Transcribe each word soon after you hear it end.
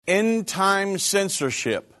End time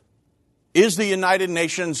censorship. Is the United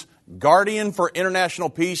Nations Guardian for International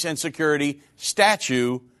Peace and Security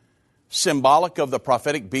statue symbolic of the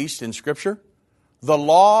prophetic beast in Scripture? The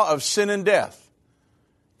law of sin and death,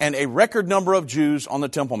 and a record number of Jews on the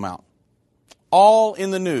Temple Mount. All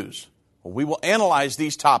in the news. We will analyze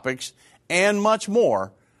these topics and much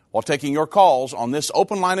more while taking your calls on this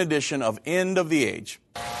open line edition of End of the Age.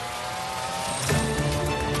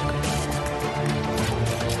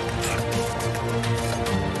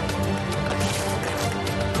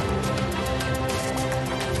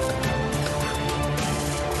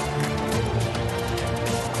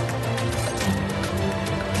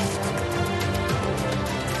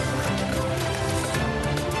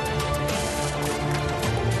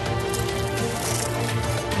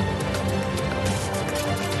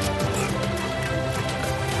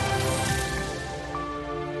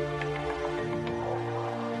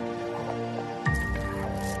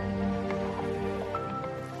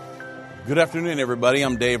 Good afternoon, everybody.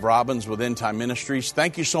 I'm Dave Robbins with End Time Ministries.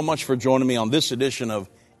 Thank you so much for joining me on this edition of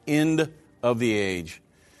End of the Age.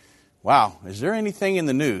 Wow, is there anything in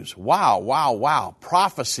the news? Wow.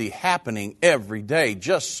 Prophecy happening every day,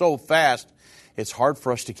 just so fast. It's hard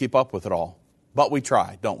for us to keep up with it all. But we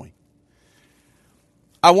try, don't we?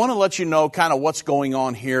 I want to let you know kind of what's going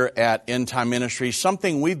on here at End Time Ministries,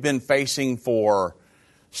 something we've been facing for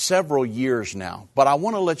several years now, but I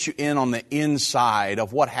want to let you in on the inside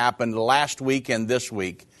of what happened last week and this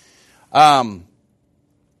week.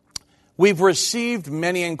 We've received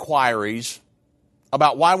many inquiries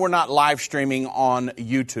about why we're not live streaming on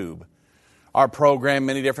YouTube. Our program,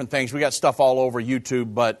 many different things. We got stuff all over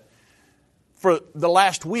YouTube, but for the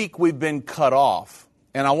last week we've been cut off,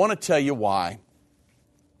 and I want to tell you why.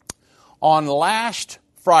 On last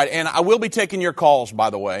Friday, and I will be taking your calls,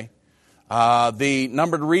 by the way. The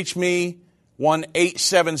number to reach me,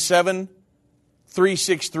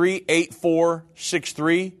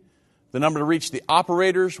 1-877-363-8463. The number to reach the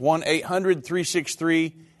operators,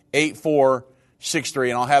 1-800-363-8463.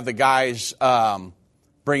 And I'll have the guys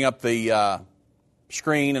bring up the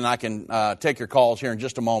screen, and I can take your calls here in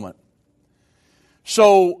just a moment.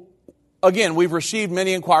 So, again, we've received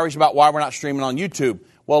many inquiries about why we're not streaming on YouTube.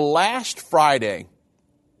 Well, last Friday,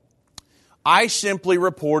 I simply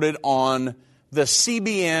reported on the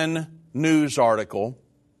CBN News article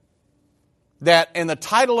that, and the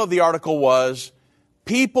title of the article was,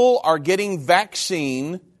 "People are getting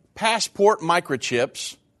vaccine passport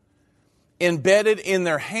microchips embedded in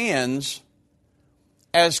their hands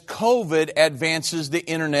as COVID advances the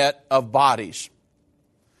Internet of Bodies."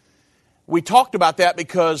 We talked about that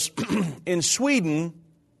because in Sweden,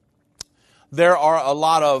 there are a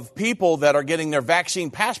lot of people that are getting their vaccine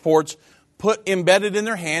passports put embedded in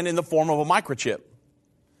their hand in the form of a microchip.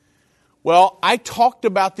 Well, I talked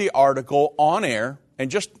about the article on air,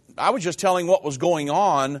 and I was just telling what was going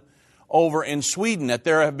on over in Sweden, that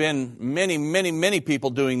there have been many people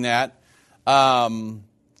doing that. And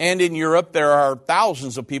in Europe, there are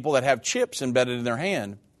thousands of people that have chips embedded in their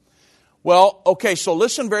hand. Well, okay, so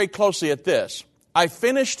listen very closely at this. I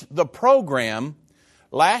finished the program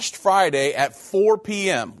last Friday at 4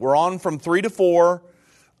 p.m. We're on from 3 to 4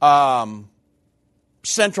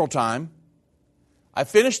 Central Time. I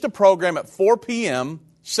finished the program at 4 p.m.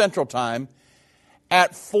 Central Time.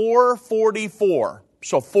 At 4:44,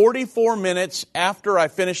 so 44 minutes after I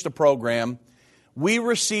finished the program, we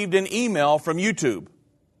received an email from YouTube.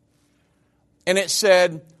 And it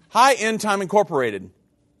said, "Hi, End Time Incorporated.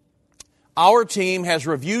 Our team has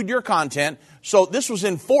reviewed your content." So this was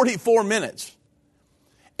in 44 minutes.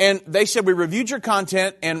 And they said, "We reviewed your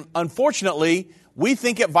content, and unfortunately, we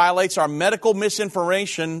think it violates our medical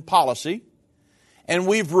misinformation policy, and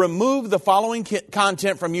we've removed the following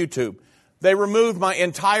content from YouTube." They removed my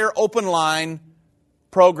entire open line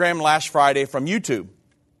program last Friday from YouTube.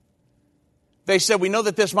 They said, "We know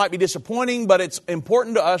that this might be disappointing, but it's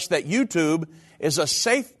important to us that YouTube is a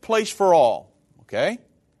safe place for all." Okay?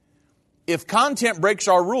 "If content breaks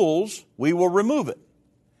our rules, we will remove it.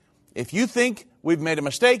 If you think we've made a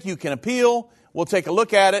mistake, you can appeal. We'll take a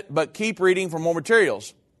look at it, but keep reading for more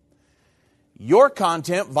materials. Your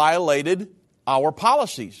content violated our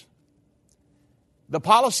policies. The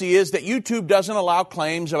policy is that YouTube doesn't allow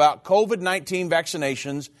claims about COVID-19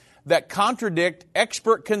 vaccinations that contradict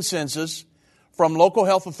expert consensus from local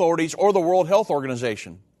health authorities or the World Health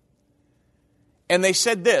Organization." And they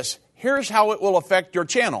said this, "Here's how it will affect your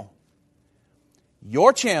channel.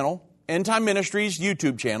 Your channel, End Time Ministries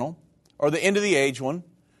YouTube channel, or the End of the Age one,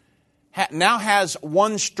 now has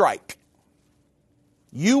one strike.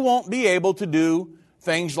 You won't be able to do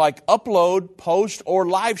things like upload, post, or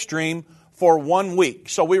live stream for 1 week.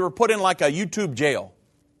 So we were put in like a YouTube jail.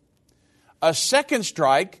 A second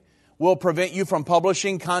strike will prevent you from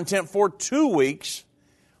publishing content for 2 weeks.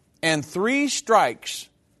 And 3 strikes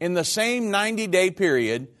in the same 90-day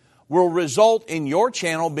period will result in your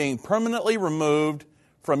channel being permanently removed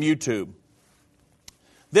from YouTube.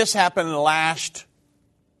 This happened last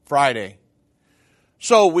Friday.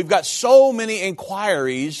 So we've got so many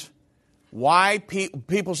inquiries. Why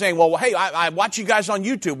people saying, well, hey, I watch you guys on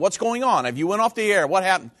YouTube. What's going on? Have you went off the air? What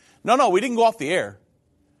happened? No, we didn't go off the air.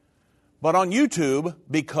 But on YouTube,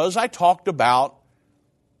 because I talked about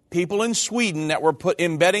people in Sweden that were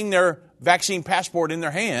embedding their vaccine passport in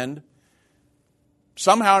their hand,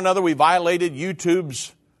 somehow or another we violated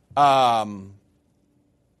YouTube's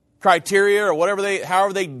criteria or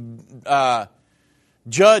however they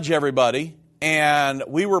judge everybody. And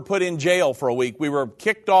we were put in jail for a week. We were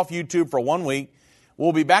kicked off YouTube for 1 week.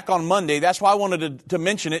 We'll be back on Monday. That's why I wanted to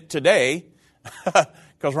mention it today,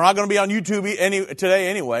 because we're not going to be on YouTube today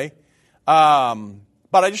anyway. But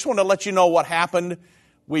I just want to let you know what happened.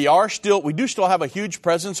 We do still have a huge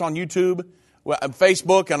presence on YouTube,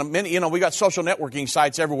 Facebook, and many, we got social networking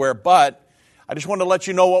sites everywhere. But I just wanted to let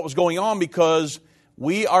you know what was going on, because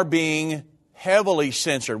we are being heavily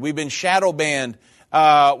censored. We've been shadow banned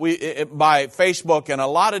by Facebook and a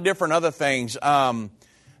lot of different other things that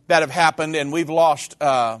have happened, and we've lost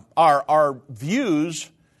our views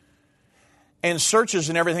and searches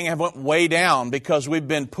and everything have went way down because we've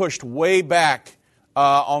been pushed way back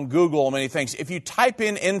on Google and many things. If you type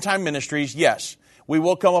in End Time Ministries, yes, we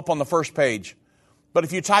will come up on the first page. But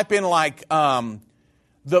if you type in like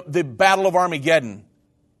the Battle of Armageddon,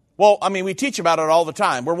 well, we teach about it all the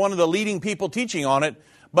time. We're one of the leading people teaching on it,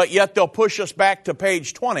 but yet they'll push us back to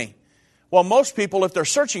page 20. Well, most people, if they're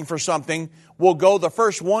searching for something, will go the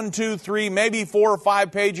first 1, 2, 3, maybe 4 or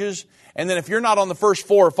 5 pages, and then if you're not on the first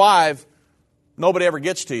 4 or 5, nobody ever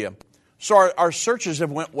gets to you. So our searches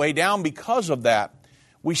have went way down because of that.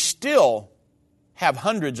 We still have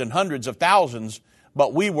hundreds and hundreds of thousands,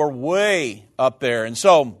 but we were way up there. And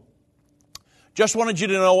so just wanted you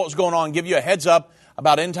to know what was going on, give you a heads up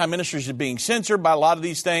about End Time Ministries being censored by a lot of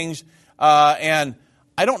these things. And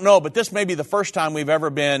I don't know, but this may be the first time we've ever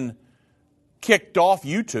been kicked off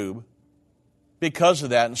YouTube because of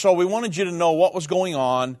that. And so we wanted you to know what was going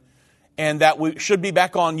on, and that we should be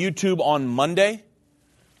back on YouTube on Monday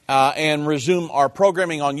and resume our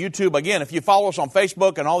programming on YouTube. Again, if you follow us on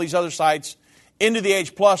Facebook and all these other sites, End of the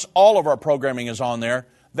Age Plus, all of our programming is on there.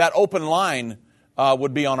 That open line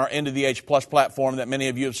would be on our End of the Age Plus platform that many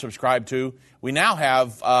of you have subscribed to. We now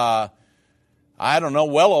have, well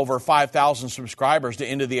over 5,000 subscribers to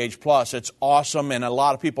End of the Age Plus. It's awesome, and a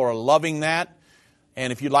lot of people are loving that.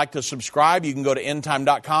 And if you'd like to subscribe, you can go to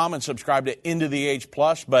endtime.com and subscribe to End of the Age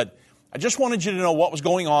Plus. But I just wanted you to know what was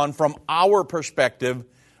going on from our perspective,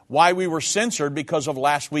 why we were censored because of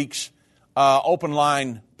last week's open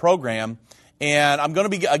line program. And I'm going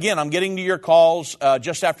to be, again, I'm getting to your calls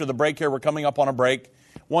just after the break here. We're coming up on a break.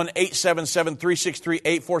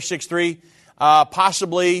 1-877-363-8463.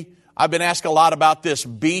 Possibly, I've been asked a lot about this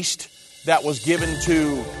beast that was given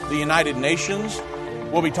to the United Nations.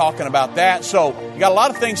 We'll be talking about that. So, you got a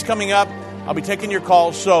lot of things coming up. I'll be taking your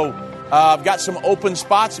calls. So, I've got some open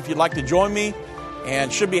spots if you'd like to join me,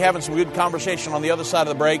 and should be having some good conversation on the other side of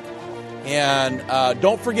the break. And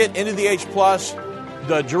don't forget, End of the Age Plus,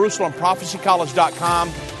 the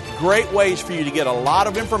JerusalemProphecyCollege.com. Great ways for you to get a lot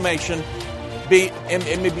of information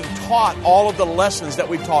and be taught all of the lessons that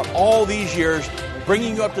we've taught all these years,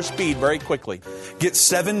 bringing you up to speed very quickly. Get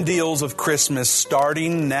 7 deals of Christmas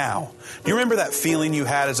starting now. Do you remember that feeling you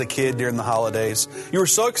had as a kid during the holidays? You were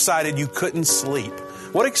so excited you couldn't sleep.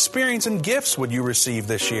 What experience and gifts would you receive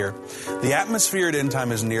this year? The atmosphere at End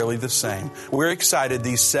Time is nearly the same. We're excited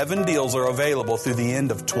these 7 deals are available through the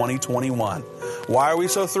end of 2021. Why are we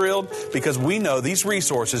so thrilled? Because we know these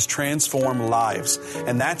resources transform lives,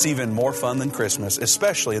 and that's even more fun than Christmas,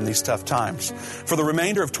 especially in these tough times. For the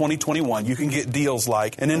remainder of 2021, you can get deals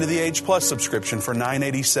like an End of the Age Plus subscription for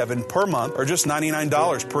 $9.87 per month or just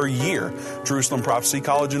 $99 per year, Jerusalem Prophecy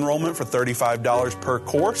College enrollment for $35 per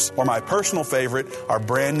course, or my personal favorite, our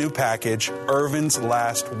brand new package, Irvin's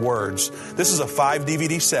Last Words. This is a 5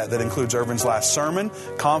 DVD set that includes Irvin's last sermon,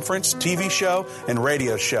 conference, TV show, and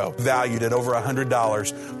radio show, valued at over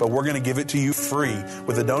 $100, but we're going to give it to you free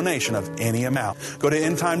with a donation of any amount. Go to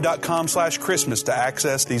endtime.com/Christmas to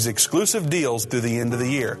access these exclusive deals through the end of the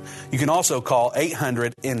year. You can also call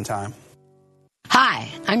 800-END-TIME. Hi,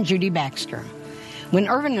 I'm Judy Baxter. When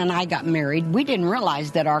Irvin and I got married, we didn't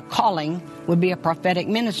realize that our calling would be a prophetic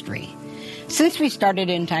ministry. Since we started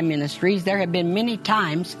End Time Ministries, there have been many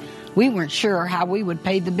times we weren't sure how we would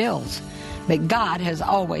pay the bills. but God has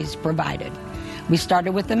always provided. We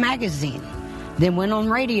started with the magazine, then went on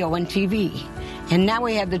radio and TV, and now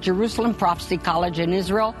we have the Jerusalem Prophecy College in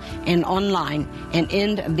Israel and online and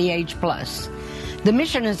End of the Age Plus. The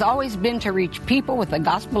mission has always been to reach people with the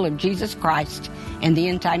gospel of Jesus Christ and the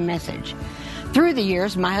end-time message. Through the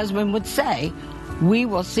years, my husband would say, we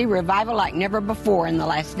will see revival like never before in the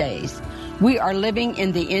last days. We are living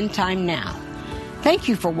in the end time now. Thank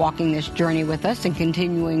you for walking this journey with us and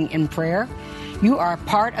continuing in prayer. You are a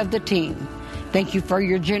part of the team. Thank you for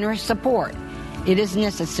your generous support. It is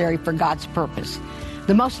necessary for God's purpose.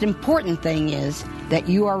 The most important thing is that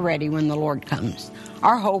you are ready when the Lord comes.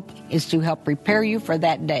 Our hope is to help prepare you for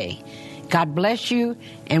that day. God bless you,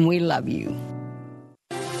 and we love you.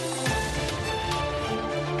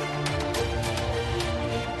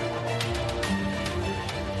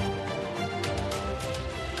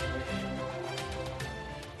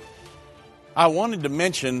 I wanted to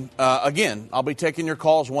mention, again, I'll be taking your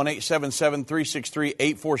calls,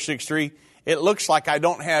 1-877-363-8463. It looks like I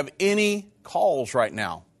don't have any calls right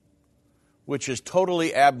now, which is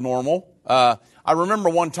totally abnormal. I remember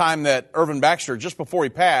one time that Irvin Baxter, just before he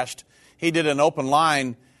passed, he did an open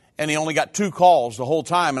line, and he only got 2 calls the whole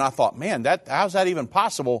time. And I thought, man, how's that even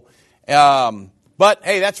possible? But,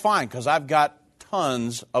 hey, that's fine, because I've got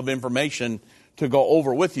tons of information to go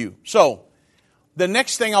over with you. So, the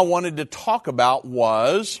next thing I wanted to talk about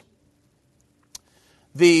was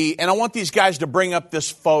and I want these guys to bring up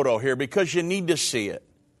this photo here because you need to see it.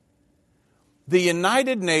 The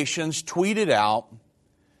United Nations tweeted out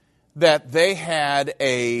that they had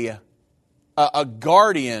a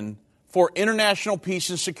guardian for international peace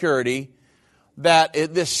and security, that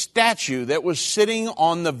this statue that was sitting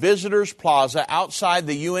on the Visitors Plaza outside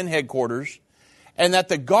the UN headquarters, and that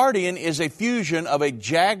the guardian is a fusion of a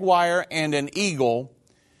jaguar and an eagle,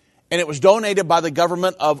 and it was donated by the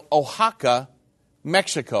government of Oaxaca,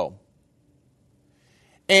 Mexico.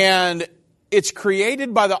 And it's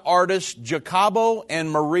created by the artists Jacobo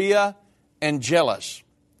and Maria Angelis.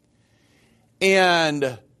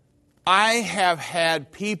 And I have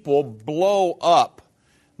had people blow up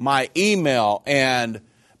my email, and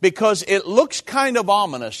because it looks kind of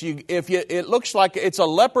ominous. It looks like it's a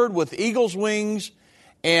leopard with eagle's wings,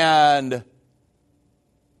 and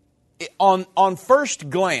on first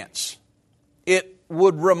glance, it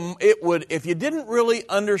would if you didn't really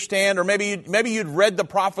understand, or maybe you'd read the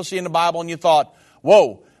prophecy in the Bible and you thought,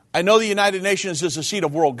 whoa, I know the United Nations is the seat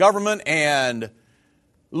of world government, and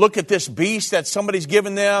look at this beast that somebody's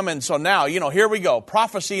given them, and so now, here we go,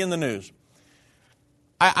 prophecy in the news.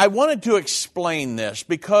 I wanted to explain this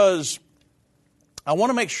because I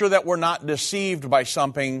want to make sure that we're not deceived by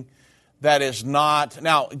something that is not.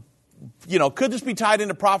 Now, could this be tied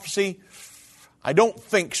into prophecy? I don't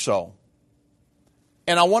think so.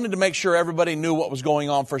 And I wanted to make sure everybody knew what was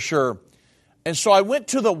going on for sure. And so I went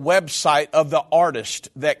to the website of the artist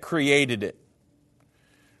that created it.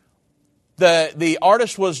 The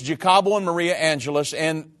artist was Jacobo and Maria Angelis,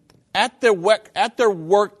 and at their work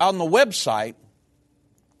on the website,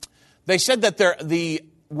 they said that the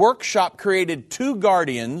workshop created 2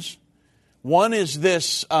 guardians. One is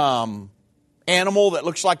this animal that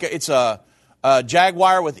looks like it's a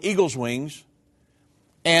jaguar with eagle's wings.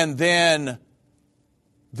 And then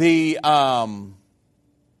another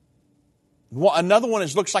one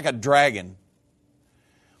looks like a dragon.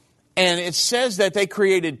 And it says that they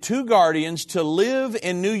created 2 guardians to live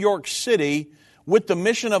in New York City with the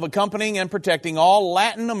mission of accompanying and protecting all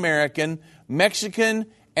Latin American, Mexican,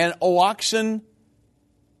 and Oaxacan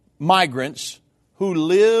migrants who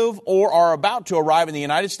live or are about to arrive in the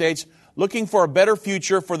United States looking for a better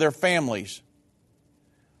future for their families.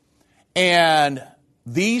 And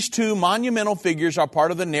these 2 monumental figures are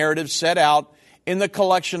part of the narrative set out in the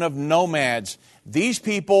collection of Nomads. These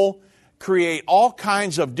people create all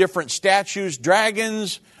kinds of different statues,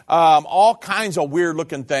 dragons, all kinds of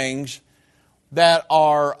weird-looking things that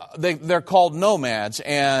they're called Nomads.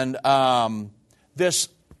 And this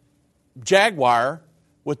jaguar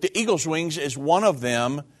with the eagle's wings is one of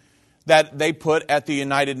them that they put at the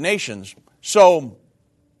United Nations. So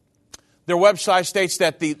their website states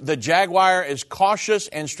that the jaguar is cautious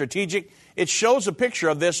and strategic. It shows a picture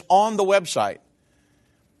of this on the website.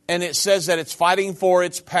 And it says that it's fighting for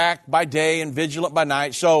its pack by day and vigilant by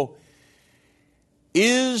night. So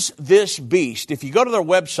is this beast, if you go to their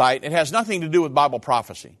website, it has nothing to do with Bible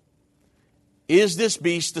prophecy. Is this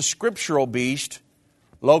beast the scriptural beast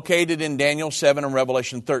located in Daniel 7 and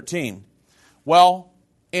Revelation 13? Well,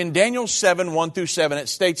 in Daniel 7, 1 through 7, it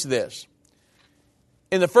states this.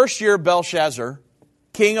 In the first year of Belshazzar,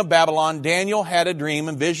 king of Babylon, Daniel had a dream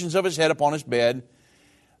and visions of his head upon his bed.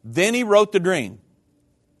 Then he wrote the dream,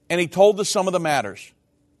 and he told the sum of the matters.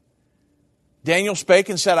 Daniel spake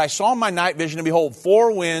and said, I saw in my night vision, and behold,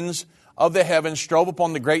 4 winds of the heavens strove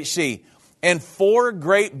upon the great sea, and 4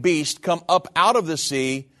 great beasts come up out of the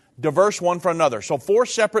sea, diverse one from another. So 4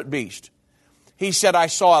 separate beasts. He said, I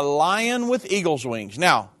saw a lion with eagle's wings.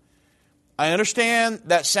 Now, I understand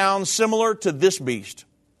that sounds similar to this beast.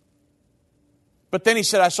 But then he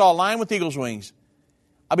said, I saw a lion with eagle's wings.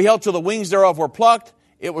 I beheld till the wings thereof were plucked.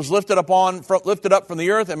 It was lifted up from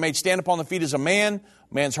the earth and made stand upon the feet as a man.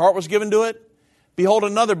 Man's heart was given to it. Behold,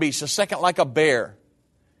 another beast, a second like a bear.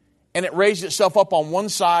 And it raised itself up on one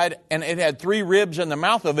side, and it had 3 ribs in the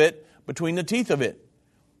mouth of it, between the teeth of it.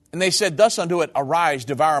 And they said thus unto it, Arise,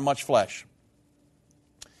 devour much flesh.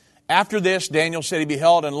 After this, Daniel said he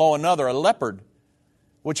beheld, and lo, another, a leopard,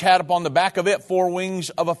 which had upon the back of it 4 wings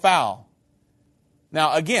of a fowl.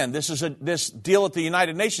 Now, again, this deal at the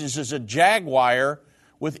United Nations is a jaguar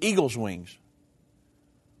with eagle's wings.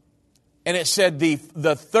 And it said the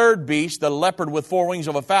third beast, the leopard with 4 wings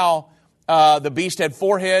of a fowl, the beast had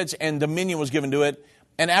 4 heads, and dominion was given to it.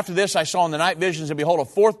 And after this I saw in the night visions, and behold, a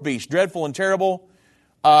 4th beast, dreadful and terrible,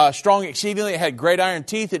 strong exceedingly. It had great iron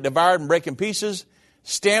teeth. It devoured and brake in pieces,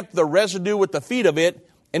 stamped the residue with the feet of it,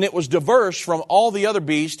 and it was diverse from all the other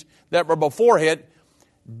beasts that were before it.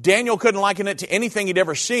 Daniel couldn't liken it to anything he'd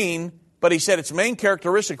ever seen, but he said its main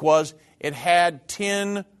characteristic was it had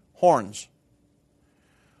 10 horns.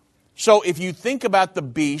 So if you think about the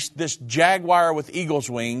beast, this jaguar with eagle's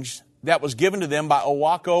wings that was given to them by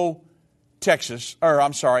Oaxaca,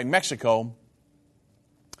 Mexico,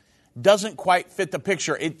 doesn't quite fit the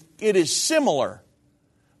picture. It is similar,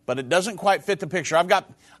 but it doesn't quite fit the picture.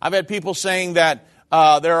 I've had people saying that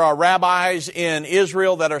there are rabbis in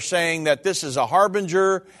Israel that are saying that this is a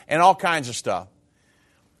harbinger and all kinds of stuff.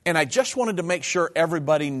 And I just wanted to make sure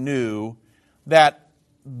everybody knew that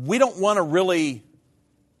we don't want to really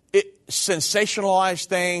sensationalize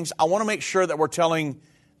things. I want to make sure that we're telling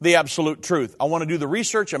the absolute truth. I want to do the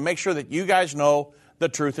research and make sure that you guys know the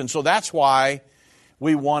truth. And so that's why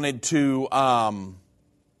we wanted to,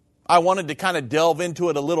 I wanted to kind of delve into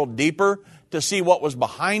it a little deeper to see what was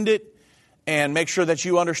behind it and make sure that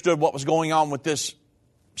you understood what was going on with this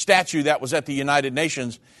statue that was at the United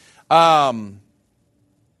Nations. At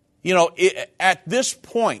this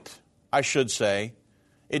point, I should say,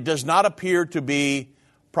 it does not appear to be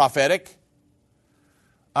prophetic.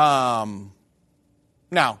 Now,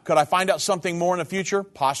 could I find out something more in the future?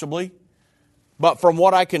 Possibly. But from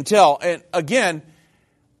what I can tell, and again,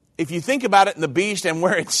 if you think about it in the beast and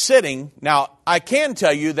where it's sitting, now, I can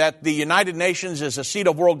tell you that the United Nations is a seat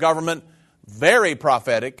of world government, very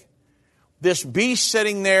prophetic. This beast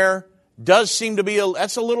sitting there does seem to be,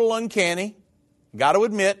 that's a little uncanny, got to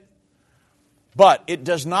admit. But it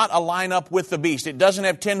does not align up with the beast. It doesn't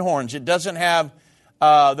have 10 horns. It doesn't have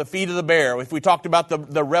the feet of the bear. If we talked about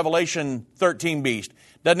the Revelation 13 beast,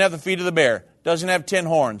 doesn't have the feet of the bear. Doesn't have 10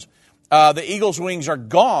 horns. The eagle's wings are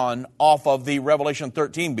gone off of the Revelation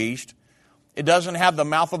 13 beast. It doesn't have the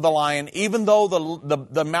mouth of the lion. Even though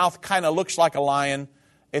the mouth kind of looks like a lion,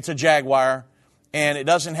 it's a jaguar. And it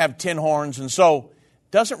doesn't have 10 horns. And so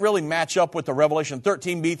it doesn't really match up with the Revelation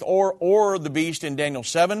 13 beast or the beast in Daniel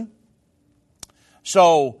 7.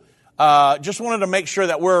 So just wanted to make sure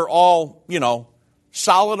that we're all,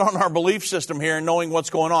 solid on our belief system here and knowing what's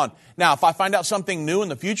going on. Now, if I find out something new in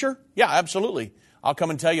the future, yeah, absolutely. I'll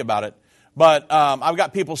come and tell you about it. But I've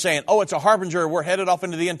got people saying, it's a harbinger. We're headed off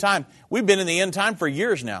into the end time. We've been in the end time for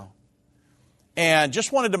years now. And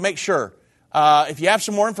just wanted to make sure. If you have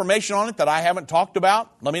some more information on it that I haven't talked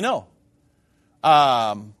about, let me know.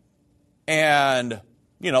 Then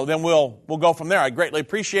we'll go from there. I greatly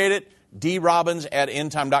appreciate it.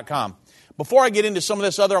 drobbins@endtime.com. Before I get into some of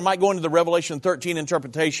this other, I might go into the Revelation 13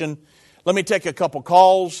 interpretation. Let me take a couple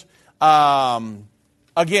calls.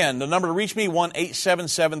 Again, the number to reach me,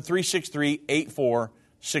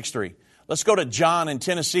 1-877-363-8463. Let's go to John in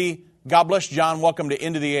Tennessee. God bless John. Welcome to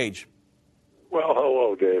End of the Age. Well,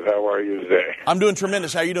 hello, Dave. How are you today? I'm doing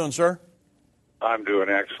tremendous. How are you doing, sir? I'm doing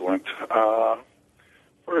excellent.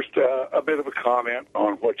 First, a bit of a comment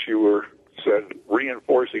on what you said,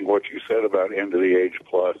 reinforcing what you said about End of the Age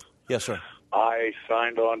Plus. Yes, sir. I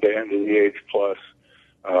signed on to End of the Age Plus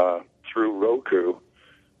through Roku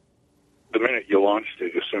the minute you launched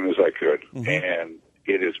it, as soon as I could. Mm-hmm. And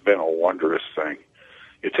it has been a wondrous thing.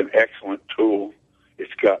 It's an excellent tool.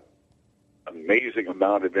 It's got amazing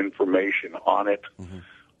amount of information on it, mm-hmm.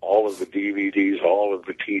 all of the DVDs, all of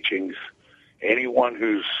the teachings. Anyone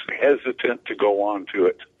who's hesitant to go on to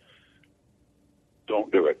it,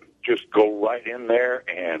 don't do it. Just go right in there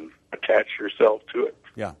and attach yourself to it.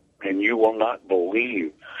 Yeah. and you will not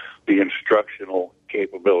believe the instructional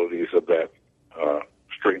capabilities of that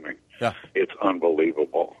streaming. Yeah. It's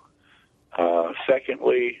unbelievable.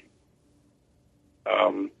 Secondly,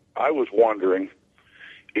 I was wondering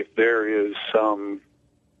if there is some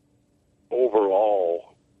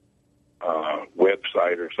overall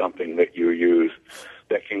website or something that you use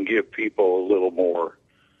that can give people a little more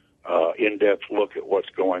in-depth look at what's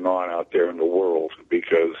going on out there in the world,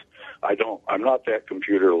 because I'm not that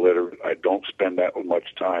computer literate. I don't spend that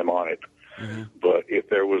much time on it. Mm-hmm. But if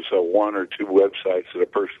there was one or two websites that a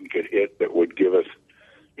person could hit that would give us,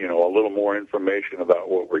 a little more information about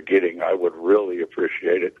what we're getting, I would really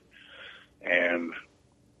appreciate it. And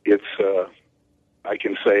it's, I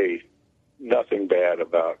can say nothing bad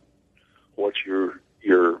about what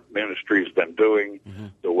your ministry's been doing, mm-hmm.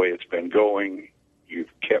 the way it's been going. You've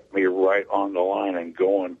kept me right on the line and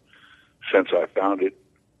going since I found it.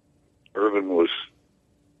 Irvin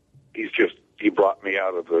he brought me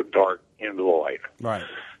out of the dark into the light. Right.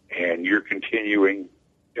 And you're continuing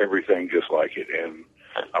everything just like it. And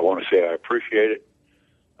I want to say I appreciate it.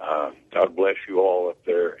 God bless you all up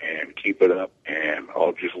there, and keep it up. And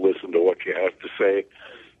I'll just listen to what you have to say,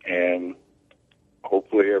 and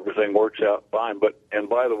hopefully everything works out fine. And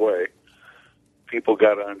by the way, people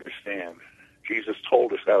got to understand, Jesus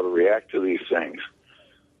told us how to react to these things.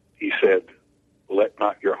 He said, "Let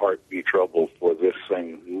not your heart be troubled, for this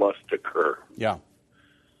thing must occur." Yeah.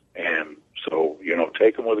 And so,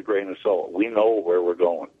 take them with a grain of salt. We know where we're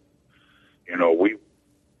going.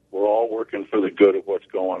 We're all working for the good of what's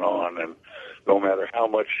going on, and no matter how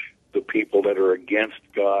much the people that are against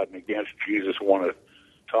God and against Jesus want to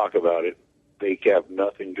talk about it, they have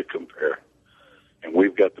nothing to compare. And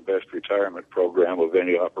we've got the best retirement program of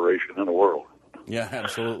any operation in the world. Yeah,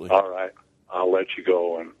 absolutely. All right. I'll let you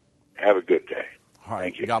go, and have a good day. All right.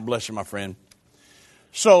 Thank you. God bless you, my friend.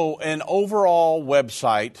 So an overall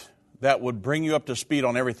website that would bring you up to speed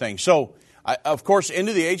on everything. So, of course, End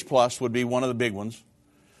of the Age Plus would be one of the big ones.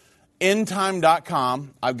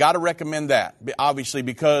 Endtime.com, I've got to recommend that, obviously,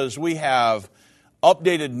 because we have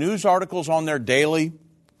updated news articles on there daily.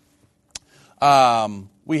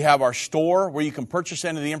 We have our store where you can purchase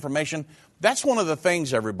any of the information. That's one of the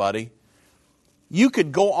things, everybody. You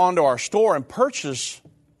could go onto our store and purchase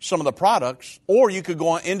some of the products, or you could go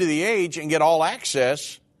on End of the Age and get all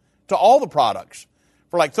access to all the products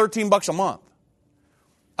for like $13 a month.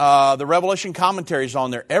 The Revelation commentaries on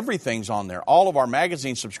there. Everything's on there. All of our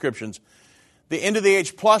magazine subscriptions. The End of the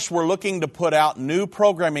Age Plus, we're looking to put out new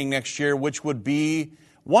programming next year, which would be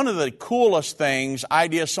one of the coolest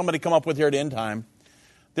ideas somebody come up with here at End Time.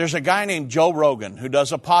 There's a guy named Joe Rogan who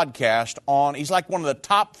does a podcast he's like one of the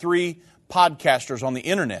top 3 podcasters on the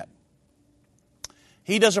internet.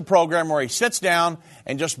 He does a program where he sits down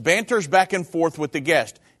and just banters back and forth with the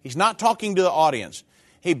guest. He's not talking to the audience.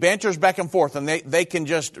 He banters back and forth, and they can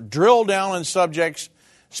just drill down on subjects,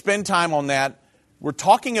 spend time on that. We're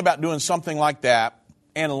talking about doing something like that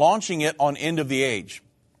and launching it on End of the Age,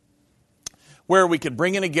 where we could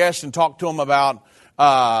bring in a guest and talk to them about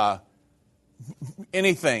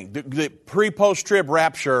anything, the pre-post-trib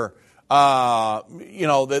rapture,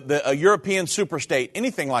 the European superstate,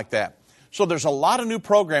 anything like that. So there's a lot of new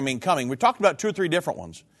programming coming. We talked about 2 or 3 different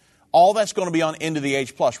ones. All that's going to be on End of the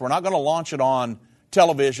Age Plus. We're not going to launch it on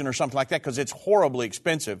television or something like that because it's horribly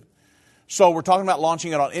expensive. So we're talking about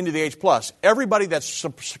launching it on End of the Age Plus. Everybody that's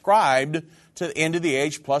subscribed to End of the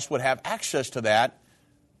Age Plus would have access to that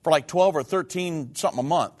for like 12 or 13 something a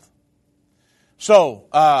month. So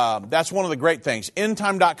that's one of the great things.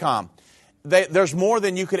 Endtime.com. There's more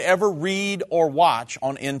than you could ever read or watch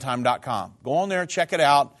on Endtime.com. Go on there and check it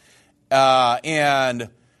out. And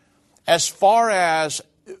as far as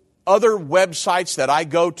other websites that I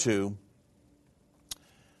go to,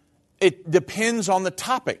 it depends on the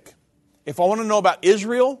topic. If I want to know about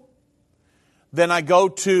Israel, then I go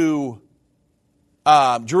to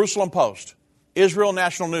Jerusalem Post, Israel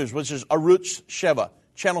National News, which is Arutz Sheva,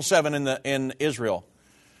 Channel 7 in Israel.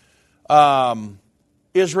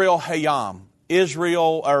 Israel Hayam,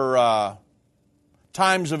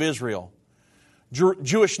 Times of Israel,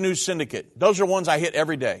 Jewish News Syndicate. Those are ones I hit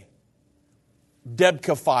every day.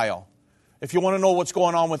 Debka File. If you want to know what's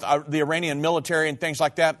going on with the Iranian military and things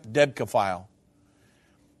like that, Debka File.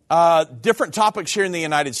 Different topics here in the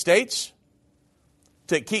United States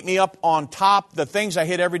to keep me up on top. The things I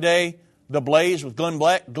hit every day, The Blaze with Glenn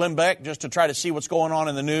Beck, just to try to see what's going on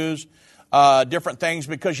in the news. Different things,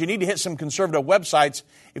 because you need to hit some conservative websites.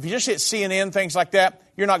 If you just hit CNN, things like that,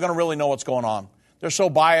 you're not going to really know what's going on. They're so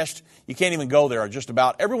biased, you can't even go there just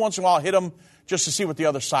about. Every once in a while, hit them just to see what the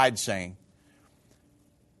other side's saying.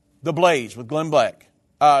 The Blaze with Glenn Beck.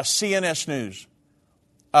 CNS News.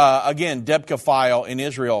 Again, Debka File in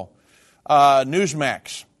Israel.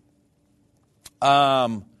 Newsmax.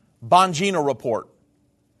 Bongino Report.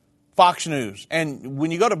 Fox News. And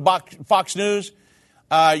when you go to Fox News,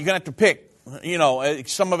 you're going to have to pick. You know,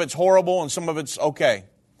 some of it's horrible and some of it's okay.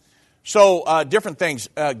 So, different things.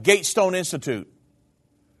 Gatestone Institute.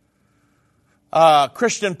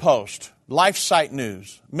 Christian Post. LifeSite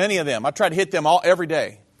News. Many of them. I try to hit them all every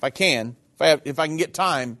day if I can. If I can get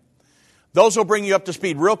time. Those will bring you up to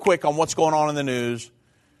speed real quick on what's going on in the news.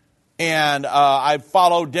 And I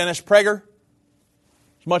follow Dennis Prager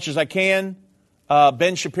as much as I can.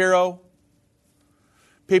 Ben Shapiro.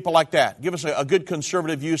 People like that. Give us a good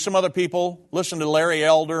conservative view. Some other people. Listen to Larry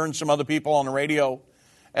Elder and some other people on the radio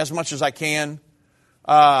as much as I can.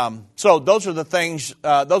 So those are the things,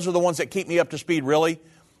 those are the ones that keep me up to speed, really.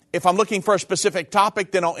 If I'm looking for a specific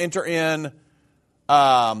topic, then I'll enter in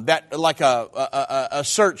that like a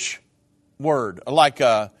search word, like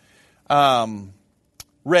a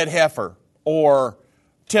red heifer or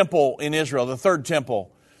temple in Israel, the third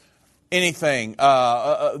temple, anything,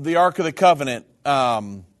 the Ark of the Covenant,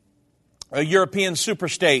 a European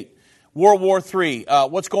superstate, World War III,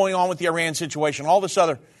 what's going on with the Iran situation, all this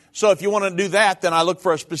other. So if you want to do that, then I look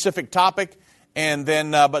for a specific topic, and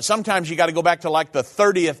then, but sometimes you got to go back to like the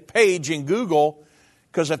 30th page in Google,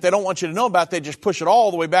 because if they don't want you to know about it, they just push it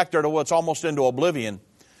all the way back there to what's almost into oblivion.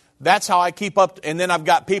 That's how I keep up. And then I've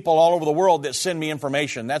got people all over the world that send me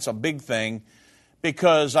information. That's a big thing,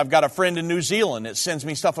 because I've got a friend in New Zealand that sends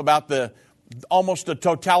me stuff about almost a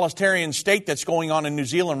totalitarian state that's going on in New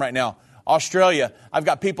Zealand right now. Australia. I've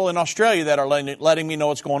got people in Australia that are letting me know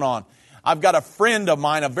what's going on. I've got a friend of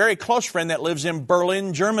mine, a very close friend that lives in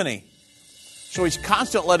Berlin, Germany. So he's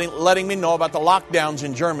constantly letting me know about the lockdowns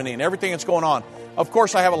in Germany and everything that's going on. Of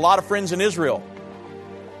course, I have a lot of friends in Israel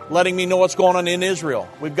letting me know what's going on in Israel.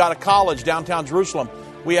 We've got a college downtown Jerusalem.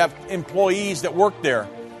 We have employees that work there,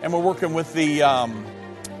 and we're working with the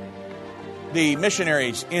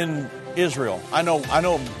missionaries in Israel. I know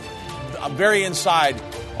I'm very inside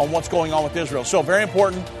on what's going on with Israel. So very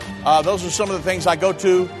important. Those are some of the things I go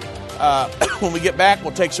to. When we get back,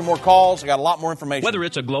 we'll take some more calls. I got a lot more information. Whether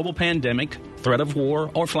it's a global pandemic, threat of war,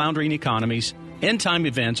 or floundering economies, end-time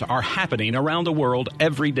events are happening around the world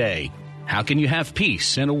every day. How can you have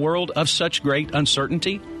peace in a world of such great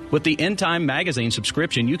uncertainty? With the End Time Magazine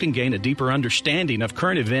subscription, you can gain a deeper understanding of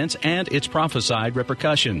current events and its prophesied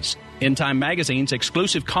repercussions. End Time Magazine's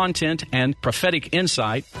exclusive content and prophetic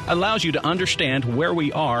insight allows you to understand where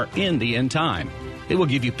we are in the end time. It will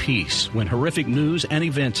give you peace when horrific news and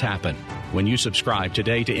events happen. When you subscribe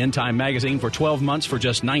today to End Time Magazine for 12 months for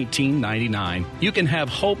just $19.99, you can have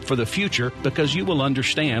hope for the future because you will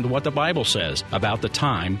understand what the Bible says about the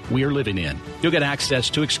time we are living in. You'll get access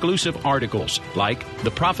to exclusive articles like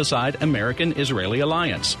the Prophesied American-Israeli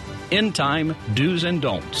Alliance, End Time Do's and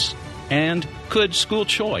Don'ts, and Could School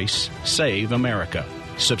Choice Save America?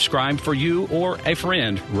 Subscribe for you or a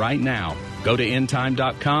friend right now. Go to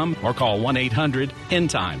endtime.com or call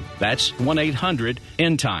 1-800-END-TIME. That's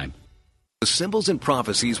 1-800-END-TIME. The symbols and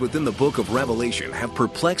prophecies within the book of Revelation have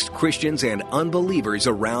perplexed Christians and unbelievers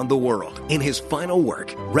around the world. In his final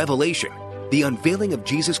work, Revelation, The Unveiling of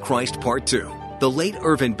Jesus Christ Part 2, the late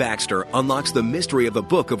Irvin Baxter unlocks the mystery of the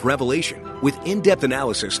book of Revelation with in-depth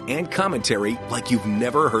analysis and commentary like you've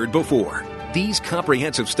never heard before. These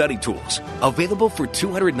comprehensive study tools, available for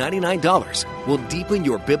 $299, will deepen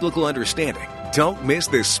your biblical understanding. Don't miss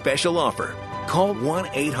this special offer. Call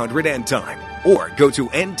 1-800-END-TIME or go to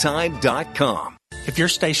endtime.com. If your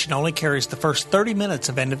station only carries the first 30 minutes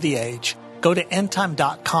of End of the Age, go to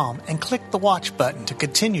endtime.com and click the watch button to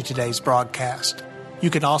continue today's broadcast. You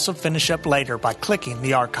can also finish up later by clicking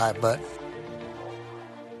the archive button.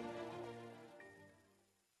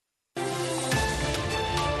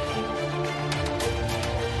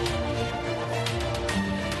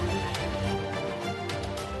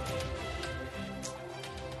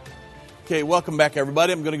 Okay, welcome back,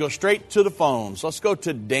 everybody. I'm going to go straight to the phones. Let's go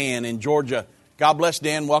to Dan in Georgia. God bless,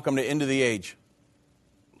 Dan. Welcome to End of the Age.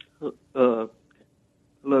 Hello,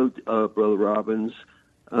 Brother Robbins.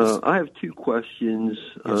 I have two questions.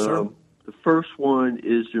 Yes, sir. The first one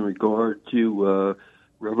is in regard to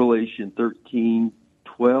Revelation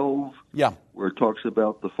 13:12, where it talks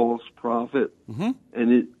about the false prophet. Mm-hmm.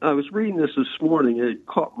 And I was reading this morning, and it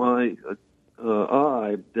caught my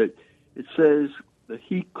eye that it says that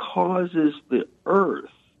he causes the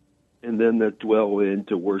earth and them that dwell in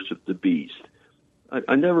to worship the beast.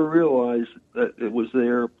 I never realized that it was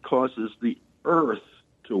there, causes the earth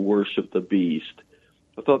to worship the beast.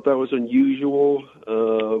 I thought that was unusual,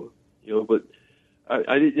 but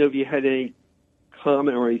I didn't know if you had any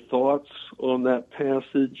comment or any thoughts on that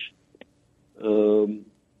passage.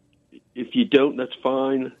 If you don't, that's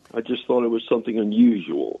fine. I just thought it was something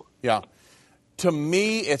unusual. Yeah. To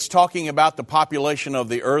me, it's talking about the population of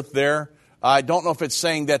the earth there. I don't know if it's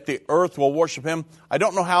saying that the earth will worship him. I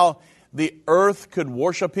don't know how the earth could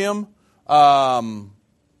worship him. And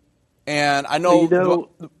I know...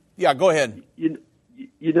 yeah, go ahead.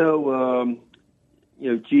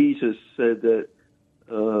 Jesus said that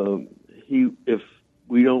if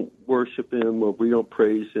we don't worship him or we don't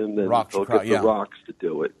praise him, then they'll get the rocks to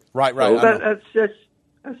do it. Right. So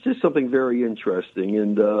that's just something very interesting,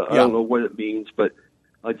 and I don't know what it means, but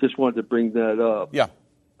I just wanted to bring that up. Yeah.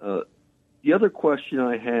 The other question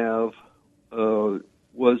I have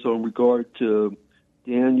was on regard to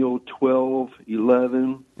Daniel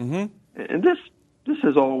 12:11, and this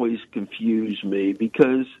has always confused me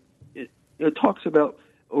because it talks about,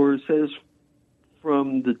 or it says,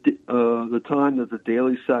 from the time that the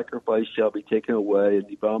daily sacrifice shall be taken away and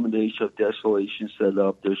the abomination of desolation set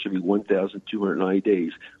up, there should be 1,290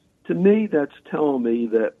 days. To me, that's telling me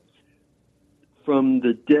that from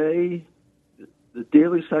the day the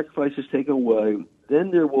daily sacrifice is taken away,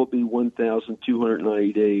 then there will be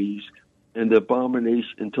 1,290 days, and the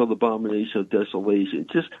abomination until the abomination of desolation.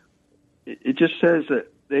 It just says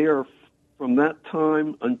that they are from that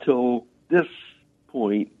time until this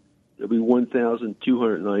point. There'll be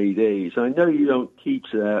 1,290 days. I know you don't teach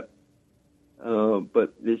that,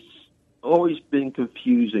 but it's always been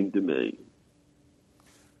confusing to me.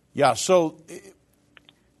 Yeah, so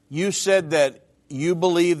you said that you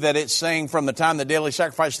believe that it's saying from the time the daily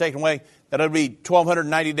sacrifice is taken away that it'll be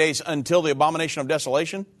 1,290 days until the abomination of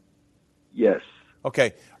desolation? Yes.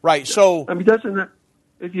 Okay, right. So I mean, doesn't that,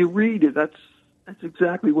 if you read it, that's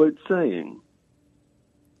exactly what it's saying.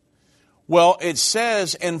 Well, it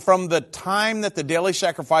says, and from the time that the daily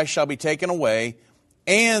sacrifice shall be taken away,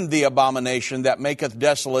 and the abomination that maketh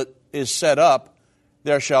desolate is set up,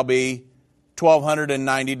 there shall be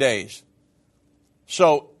 1,290 days.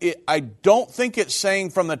 So I don't think it's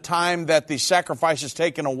saying from the time that the sacrifice is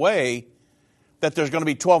taken away that there's going to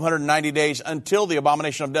be 1,290 days until the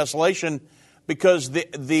abomination of desolation, because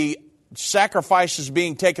the sacrifice is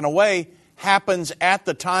being taken away happens at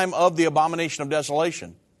the time of the abomination of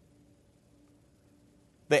desolation.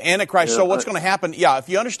 The Antichrist. So what's going to happen? Yeah, if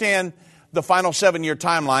you understand the final 7-year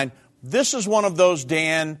timeline, this is one of those,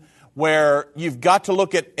 Dan, where you've got to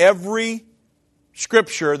look at every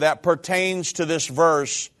scripture that pertains to this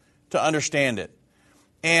verse to understand it.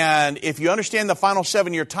 And if you understand the final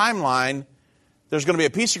 7-year timeline, there's going to be a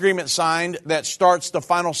peace agreement signed that starts the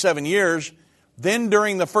final 7 years. Then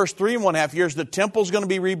during the first 3.5 years, the temple's going to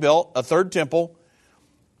be rebuilt, a third temple.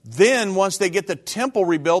 Then once they get the temple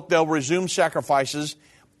rebuilt, they'll resume sacrifices.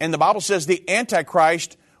 And the Bible says the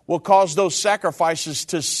Antichrist will cause those sacrifices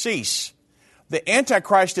to cease. The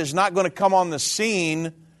Antichrist is not going to come on the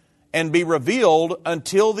scene and be revealed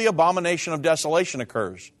until the abomination of desolation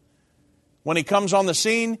occurs. When he comes on the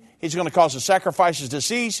scene, he's going to cause the sacrifices to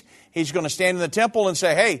cease. He's going to stand in the temple and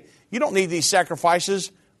say, hey, you don't need these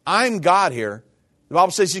sacrifices. I'm God here. The Bible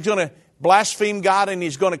says he's going to blaspheme God and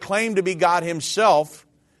he's going to claim to be God himself.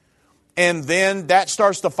 And then that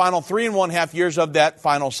starts the final 3.5 years of that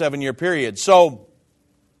final 7-year period. So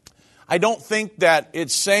I don't think that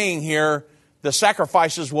it's saying here the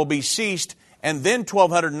sacrifices will be ceased and then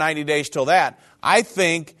 1,290 days till that. I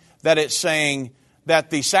think that it's saying that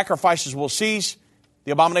the sacrifices will cease,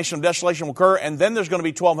 the abomination of desolation will occur, and then there's going to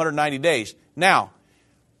be 1,290 days. Now,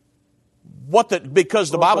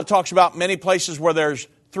 because the Bible talks about many places where there's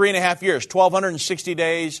 3.5 years, 1,260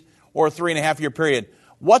 days or a 3.5-year period.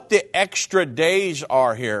 What the extra days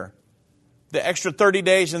are here, the extra 30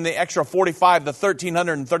 days and the extra 45, the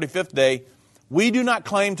 1,335th day, we do not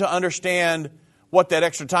claim to understand what that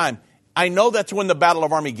extra time. I know that's when the Battle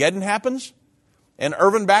of Armageddon happens. And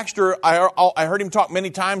Irvin Baxter, I heard him talk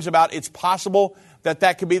many times about it's possible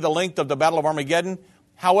that could be the length of the Battle of Armageddon.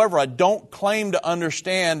 However, I don't claim to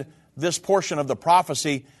understand this portion of the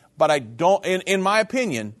prophecy, but I don't, in my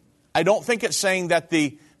opinion, I don't think it's saying that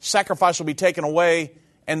the sacrifice will be taken away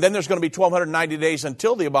and then there's going to be 1,290 days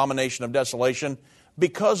until the abomination of desolation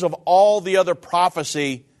because of all the other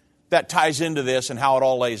prophecy that ties into this and how it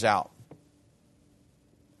all lays out.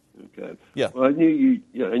 Okay. Yeah. Well, I knew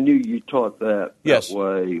you taught that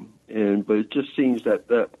way, but it just seems that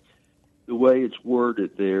the way it's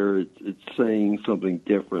worded there, it's saying something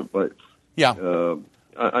different. But yeah,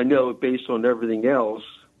 I know based on everything else,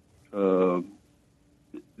 that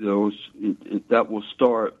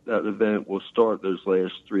event will start those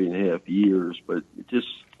last 3.5 years. But it just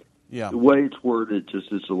the way it's worded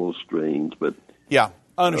just is a little strange. But yeah.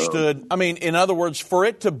 Understood. I mean, in other words, for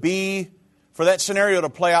that scenario to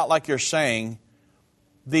play out like you're saying,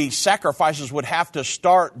 the sacrifices would have to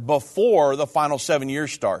start before the final 7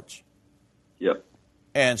 years starts. Yep.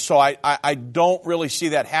 And so I don't really see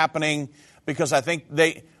that happening, because I think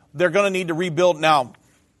they're going to need to rebuild. Now,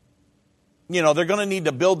 they're going to need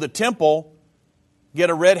to build the temple, get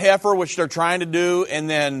a red heifer, which they're trying to do, and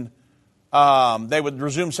then they would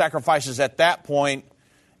resume sacrifices at that point.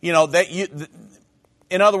 In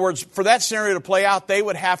other words, for that scenario to play out, they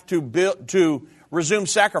would have to resume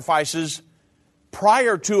sacrifices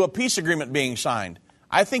prior to a peace agreement being signed.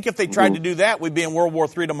 I think if they tried to do that, we'd be in World War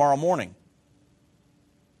III tomorrow morning.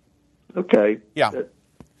 Okay. Yeah.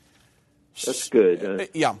 That's good.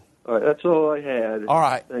 Yeah. All right, that's all I had. All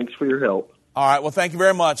right. Thanks for your help. All right. Well, thank you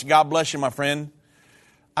very much. God bless you, my friend.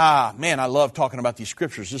 Man, I love talking about these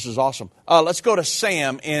scriptures. This is awesome. Let's go to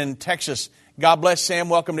Sam in Texas. God bless, Sam.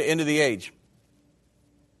 Welcome to End of the Age.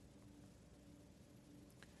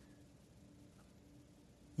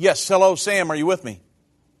 Yes. Hello, Sam. Are you with me?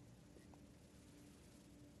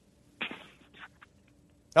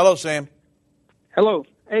 Hello, Sam. Hello.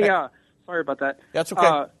 Hey, sorry about that. That's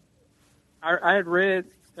okay. I had read,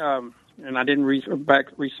 and I didn't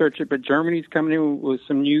research it, but Germany's coming in with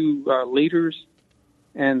some new leaders,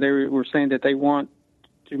 and they were saying that they want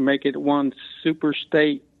to make it one super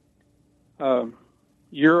state,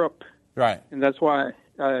 Europe. Right. And that's why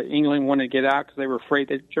England wanted to get out, because they were afraid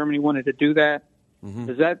that Germany wanted to do that. Mm-hmm.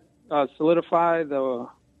 Does that solidify the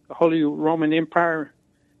Holy Roman Empire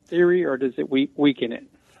theory, or does it weaken it?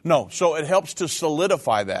 No, so it helps to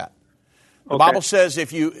solidify that. The Bible says,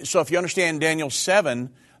 if you understand Daniel 7,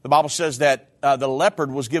 the Bible says that the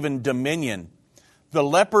leopard was given dominion. The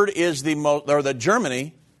leopard is the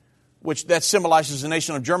Germany, which that symbolizes the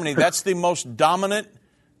nation of Germany. That's the most dominant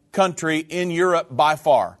country in Europe by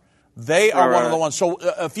far. They are one of the ones. So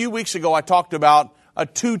a few weeks ago, I talked about a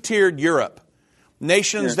two-tiered Europe.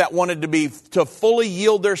 Nations that wanted to fully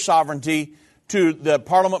yield their sovereignty to the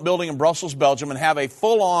Parliament building in Brussels, Belgium, and have a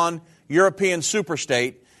full-on European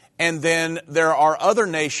superstate. And then there are other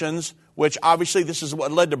nations, which obviously this is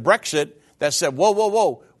what led to Brexit, that said,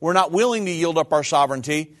 whoa, we're not willing to yield up our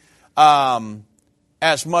sovereignty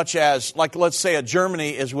as much as, like, let's say a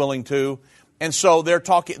Germany is willing to. And so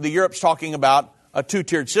the Europe's talking about a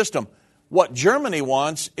two-tiered system. What Germany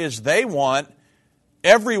wants is they want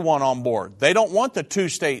everyone on board. They don't want the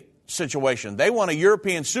two-state situation. They want a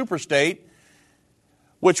European superstate,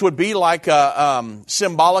 which would be like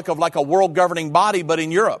symbolic of like a world governing body, but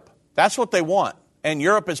in Europe. That's what they want. And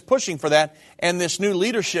Europe is pushing for that. And this new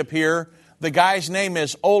leadership here, the guy's name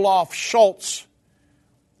is Olaf Scholz.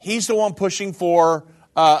 He's the one pushing for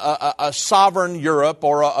a sovereign Europe,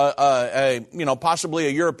 or possibly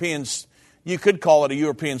a European, you could call it a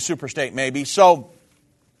European superstate maybe. So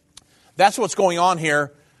that's what's going on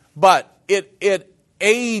here. But it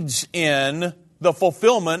aids in the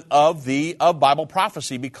fulfillment of Bible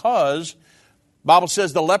prophecy, because the Bible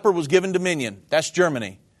says the leopard was given dominion. That's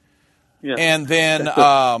Germany. Yeah. And then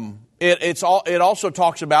it also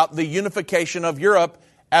talks about the unification of Europe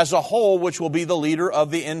as a whole, which will be the leader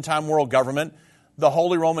of the end-time world government, the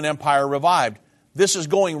Holy Roman Empire revived. This is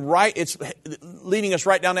going right, it's leading us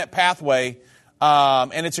right down that pathway,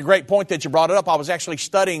 and it's a great point that you brought it up. I was actually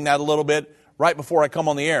studying that a little bit right before I come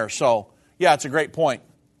on the air. So, yeah, it's a great point.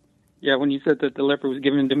 Yeah, when you said that the leopard was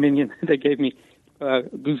given dominion, that gave me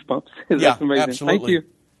goosebumps. Yeah, amazing. Absolutely. Thank you.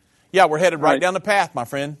 Yeah, we're headed right down the path, my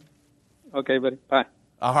friend. Okay, buddy. Bye.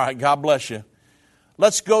 All right, God bless you.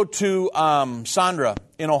 Let's go to Sandra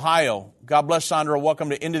in Ohio. God bless, Sandra. Welcome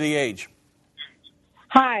to End of the Age.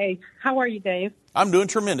 Hi. How are you, Dave? I'm doing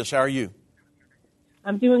tremendous. How are you?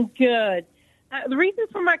 I'm doing good. The reason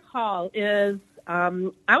for my call is I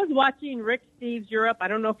was watching Rick Steves Europe. I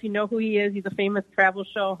don't know if you know who he is. He's a famous travel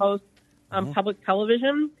show host on public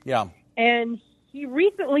television. Yeah. And he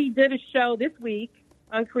recently did a show this week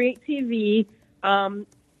on Create TV,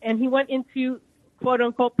 and he went into,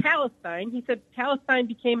 quote-unquote, Palestine. He said Palestine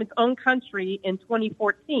became its own country in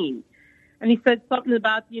 2014. And he said something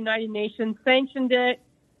about the United Nations sanctioned it.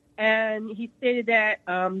 And he stated that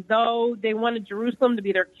though they wanted Jerusalem to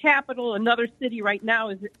be their capital, another city right now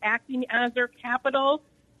is acting as their capital.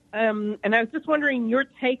 And I was just wondering your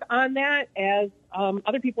take on that, as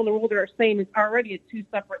other people in the world are saying it's already a two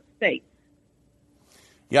separate states.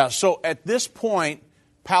 Yeah, so at this point,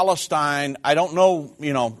 Palestine, I don't know,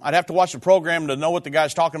 I'd have to watch the program to know what the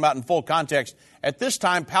guy's talking about in full context. At this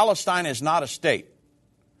time, Palestine is not a state.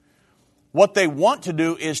 What they want to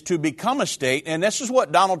do is to become a state, and this is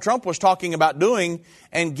what Donald Trump was talking about doing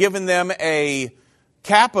and giving them a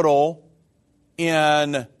capital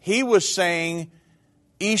he was saying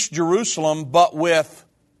East Jerusalem, but with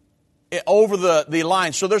over the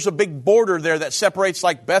line. So there's a big border there that separates,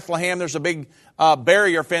 like Bethlehem. There's a big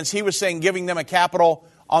barrier fence. He was saying giving them a capital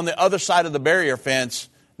on the other side of the barrier fence,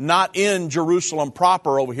 not in Jerusalem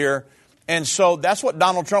proper over here. And so that's what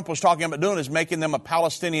Donald Trump was talking about doing, is making them a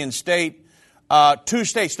Palestinian state, 2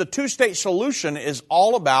 states. The 2-state solution is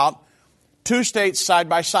all about 2 states side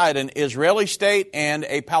by side, an Israeli state and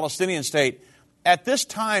a Palestinian state. At this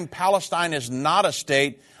time, Palestine is not a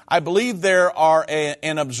state. I believe there are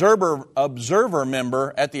an observer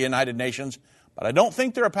member at the United Nations, but I don't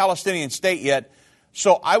think they're a Palestinian state yet.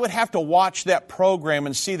 So I would have to watch that program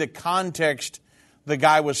and see the context the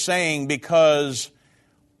guy was saying, because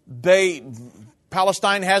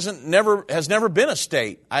Palestine has never been a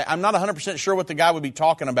state. I'm not 100% sure what the guy would be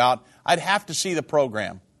talking about. I'd have to see the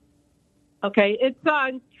program. Okay, it's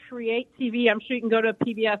on Create TV. I'm sure you can go to a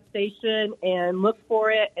PBS station and look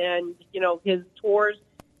for it, and his tours.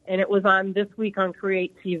 And it was on this week on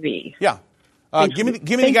Create TV. Yeah, give me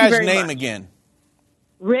the guy's name again.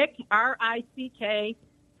 Rick, R-I-C-K,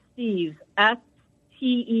 Steves,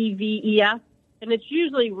 S-T-E-V-E-S, and it's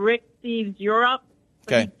usually Rick Steves Europe.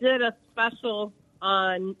 But okay. He did a special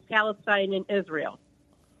on Palestine and Israel.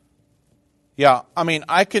 Yeah, I mean,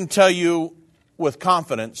 I can tell you with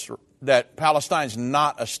confidence that Palestine's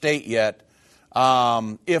not a state yet.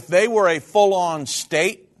 If they were a full-on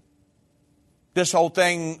state, this whole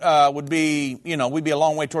thing would be, we'd be a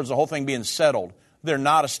long way towards the whole thing being settled. They're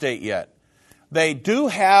not a state yet. They do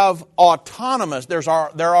have autonomous, there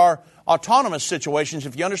are autonomous situations.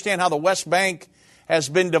 If you understand how the West Bank has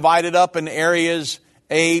been divided up in areas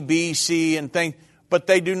A, B, C, and things, but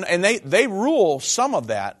they do, and they rule some of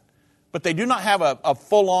that, but they do not have a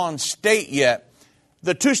full-on state yet.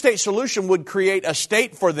 The 2-state solution would create a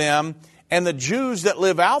state for them, and the Jews that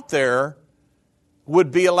live out there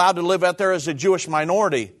would be allowed to live out there as a Jewish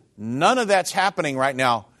minority. None of that's happening right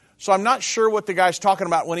now. So I'm not sure what the guy's talking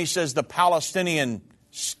about when he says the Palestinian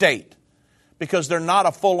state, because they're not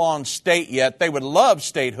a full-on state yet. They would love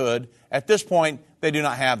statehood. At this point, they do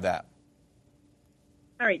not have that.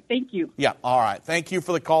 All right, thank you. Yeah, all right. Thank you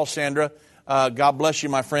for the call, Sandra. God bless you,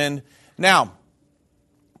 my friend. Now,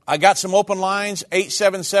 I got some open lines,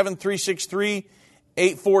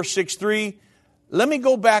 877-363-8463. Let me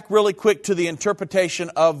go back really quick to the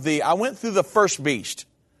interpretation of I went through the first beast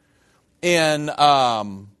in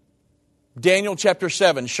Daniel chapter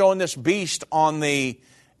 7, showing this beast in the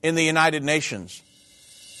United Nations.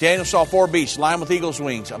 Daniel saw 4 beasts, lion with eagle's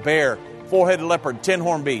wings, a bear, 4-headed leopard,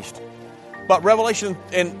 10-horned beast. But Revelation,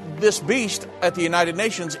 and this beast at the United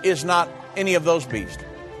Nations is not any of those beasts.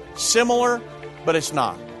 Similar, but it's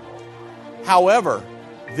not. However,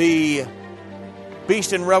 the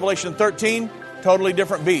beast in Revelation 13, totally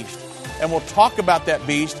different beast. And we'll talk about that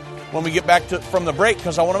beast when we get back from the break,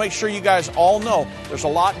 because I want to make sure you guys all know there's a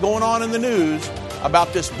lot going on in the news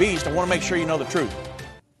about this beast. I want to make sure you know the truth.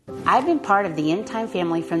 I've been part of the End Time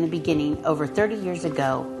family from the beginning over 30 years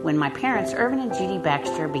ago when my parents, Irvin and Judy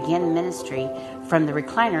Baxter, began ministry from the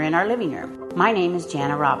recliner in our living room. My name is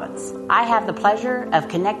Jana Robbins. I have the pleasure of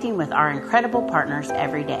connecting with our incredible partners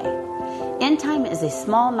every day. End Time is a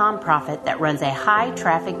small nonprofit that runs a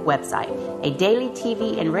high-traffic website, a daily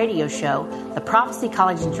TV and radio show, the Prophecy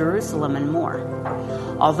College in Jerusalem, and more.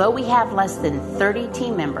 Although we have less than 30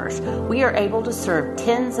 team members, we are able to serve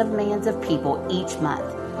tens of millions of people each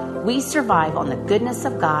month. We survive on the goodness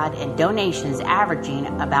of God and donations averaging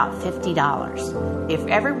about $50. If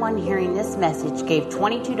everyone hearing this message gave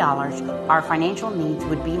 $22, our financial needs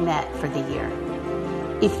would be met for the year.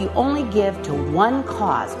 If you only give to one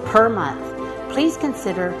cause per month, please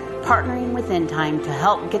consider partnering with End Time to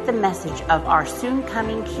help get the message of our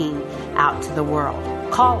soon-coming King out to the world.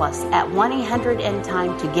 Call us at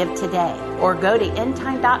 1-800-END-TIME to give today, or go to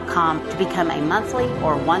endtime.com to become a monthly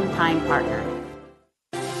or one-time partner.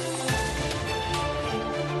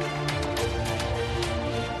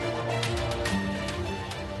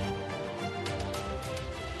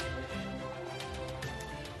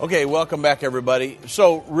 Okay, welcome back, everybody.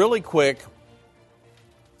 So, really quick,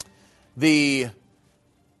 the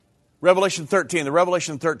Revelation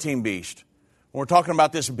 13 beast. When we're talking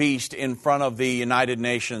about this beast in front of the United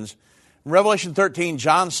Nations, in Revelation 13,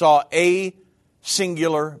 John saw a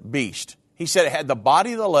singular beast. He said it had the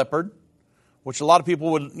body of the leopard, which a lot of people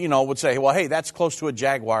would say, well, hey, that's close to a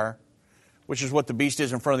jaguar, which is what the beast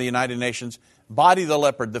is in front of the United Nations. Body of the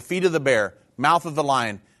leopard, the feet of the bear, mouth of the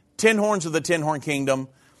lion, 10 horns of the 10-horn kingdom.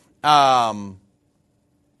 And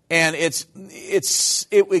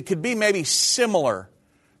it could be maybe similar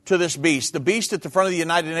to this beast. The beast at the front of the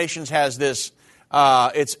United Nations has this.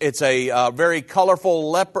 It's a very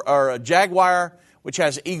colorful leopard or a jaguar which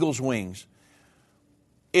has eagle's wings.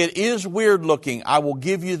 It is weird looking, I will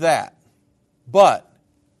give you that. But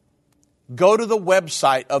go to the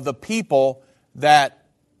website of the people that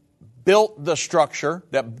built the structure,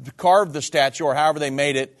 that carved the statue, or however they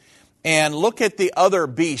made it, and look at the other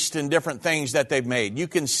beasts and different things that they've made. You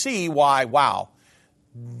can see why, wow,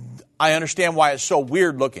 I understand why it's so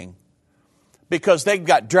weird looking. Because they've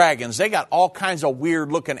got dragons, they got all kinds of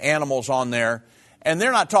weird looking animals on there, and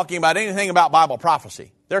they're not talking about anything about Bible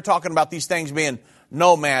prophecy. They're talking about these things being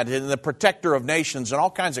nomad and the protector of nations and all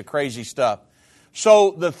kinds of crazy stuff.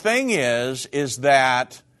 So the thing is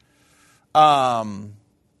that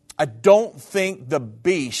I don't think the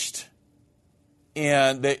beast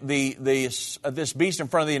in this beast in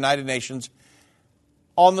front of the United Nations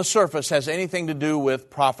on the surface has anything to do with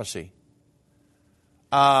prophecy.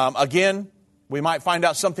 Again, we might find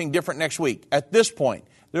out something different next week. At this point,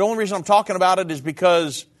 the only reason I'm talking about it is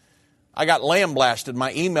because I got lambasted.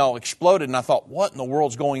 My email exploded, and I thought, what in the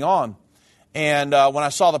world's going on? And when I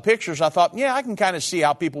saw the pictures, I thought, yeah, I can kind of see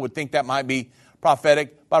how people would think that might be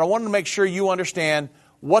prophetic. But I wanted to make sure you understand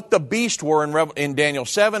what the beast were in Daniel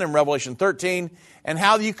 7 and Revelation 13, and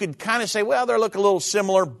how you could kind of say, well, they look a little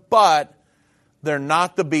similar, but they're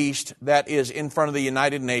not the beast that is in front of the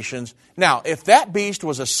United Nations. Now, if that beast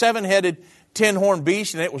was a 7-headed, 10-horned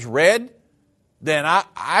beast and it was red, then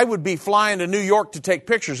I would be flying to New York to take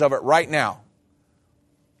pictures of it right now.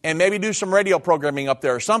 And maybe do some radio programming up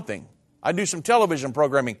there or something. I'd do some television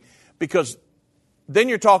programming, because then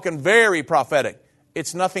you're talking very prophetic.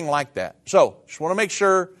 It's nothing like that. So, just want to make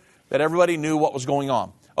sure that everybody knew what was going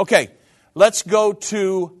on. Okay, let's go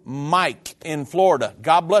to Mike in Florida.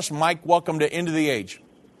 God bless, Mike. Welcome to End of the Age.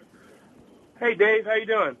 Hey, Dave. How you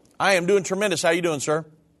doing? I am doing tremendous. How you doing, sir?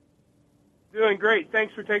 Doing great.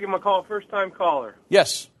 Thanks for taking my call. First-time caller.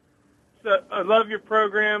 Yes. So, I love your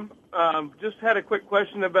program. Just had a quick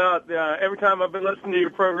question about every time I've been listening to your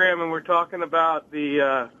program and we're talking about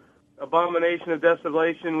the abomination of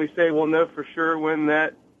desolation, we say we'll know for sure when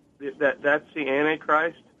that's the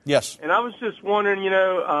Antichrist. Yes. And I was just wondering,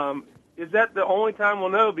 is that the only time we'll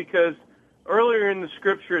know? Because earlier in the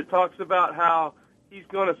Scripture it talks about how he's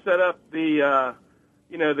going to set up the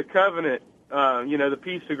covenant, the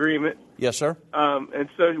peace agreement. Yes, sir. And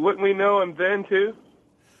so wouldn't we know him then too?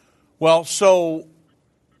 Well, so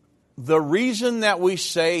the reason that we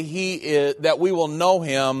say that we will know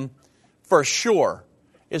him for sure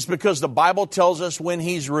is because the Bible tells us when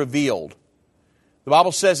he's revealed. The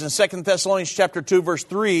Bible says in 2 Thessalonians chapter 2, verse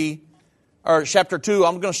 3, or chapter 2,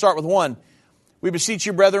 I'm going to start with 1. We beseech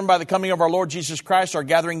you, brethren, by the coming of our Lord Jesus Christ, our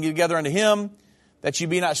gathering together unto him, that ye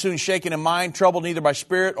be not soon shaken in mind, troubled neither by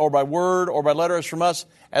spirit, or by word, or by letters from us,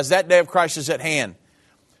 as that day of Christ is at hand.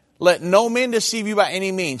 Let no man deceive you by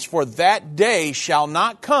any means, for that day shall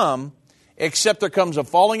not come, except there comes a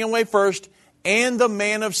falling away first, and the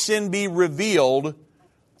man of sin be revealed,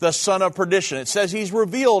 the son of perdition. It says he's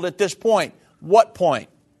revealed at this point. What point?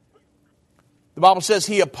 The Bible says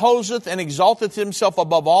he opposeth and exalteth himself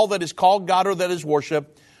above all that is called God or that is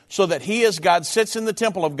worshipped, so that he as God sits in the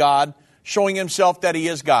temple of God, showing himself that he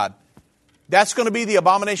is God. That's going to be the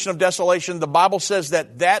abomination of desolation. The Bible says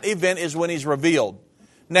that event is when he's revealed.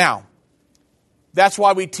 Now, that's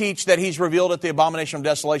why we teach that he's revealed at the abomination of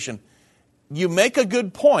desolation. You make a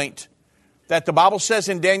good point that the Bible says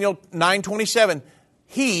in Daniel 9:27,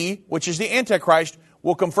 he, which is the Antichrist,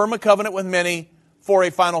 will confirm a covenant with many for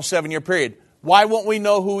a final 7-year period. Why won't we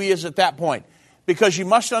know who he is at that point? Because you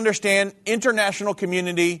must understand international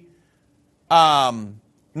community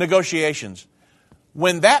negotiations.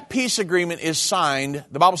 When that peace agreement is signed,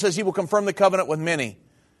 the Bible says he will confirm the covenant with many.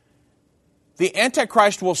 The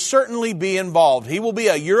Antichrist will certainly be involved. He will be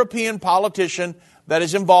a European politician that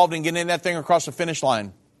is involved in getting that thing across the finish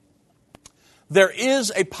line. There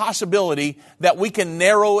is a possibility that we can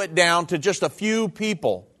narrow it down to just a few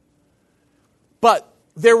people. But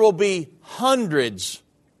there will be hundreds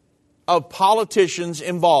of politicians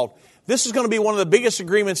involved. This is going to be one of the biggest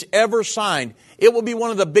agreements ever signed. It will be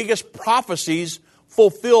one of the biggest prophecies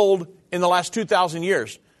fulfilled in the last 2,000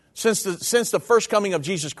 years, since the first coming of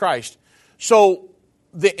Jesus Christ. So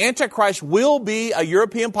the Antichrist will be a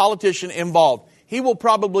European politician involved. He will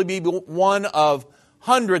probably be one of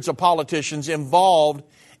hundreds of politicians involved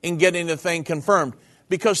in getting the thing confirmed.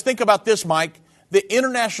 Because think about this, Mike. The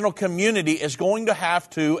international community is going to have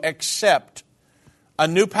to accept a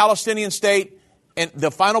new Palestinian state and the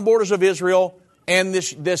final borders of Israel and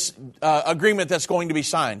this agreement that's going to be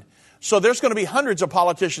signed. So there's going to be hundreds of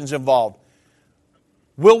politicians involved.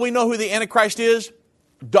 Will we know who the Antichrist is?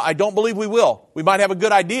 I don't believe we will. We might have a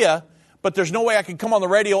good idea, but there's no way I can come on the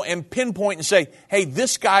radio and pinpoint and say, hey,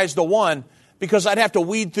 this guy's the one. because I'd have to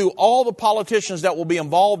weed through all the politicians that will be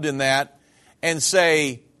involved in that and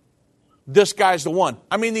say, this guy's the one.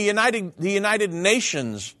 I mean, the United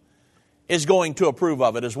Nations is going to approve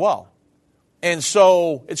of it as well. And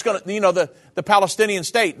so it's going to, the Palestinian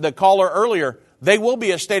state, the caller earlier, they will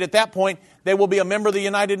be a state at that point. They will be a member of the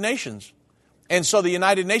United Nations. And so the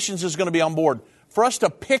United Nations is going to be on board. For us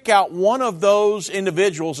to pick out one of those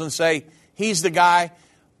individuals and say, he's the guy,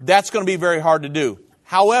 that's going to be very hard to do.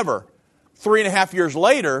 However, 3.5 years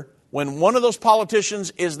later, when one of those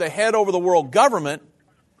politicians is the head over the world government,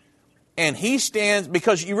 and he stands,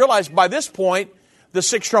 because you realize by this point, the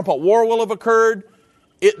Sixth Trumpet War will have occurred,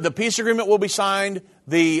 the peace agreement will be signed,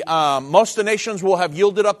 most of the nations will have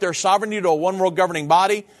yielded up their sovereignty to a one world governing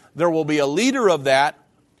body. There will be a leader of that.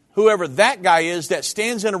 Whoever that guy is that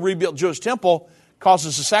stands in a rebuilt Jewish temple,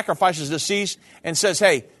 causes the sacrifices to cease, and says,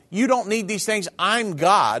 hey, you don't need these things, I'm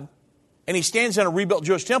God, and he stands in a rebuilt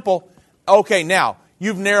Jewish temple. Okay, now,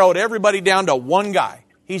 you've narrowed everybody down to one guy.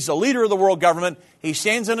 He's the leader of the world government. He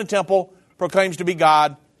stands in a temple, proclaims to be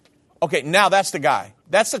God. Okay, now that's the guy.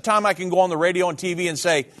 That's the time I can go on the radio and TV and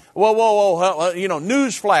say, whoa,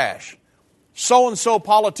 news flash. So-and-so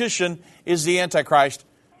politician is the Antichrist.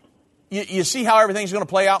 You see how everything's going to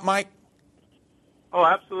play out, Mike? Oh,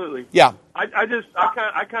 absolutely. Yeah. I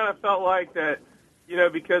kind of felt like that,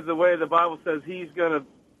 because the way the Bible says he's going to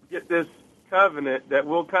get this covenant, that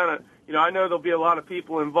we'll kind of, I know there'll be a lot of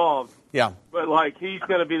people involved. Yeah. But he's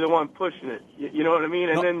going to be the one pushing it. You know what I mean?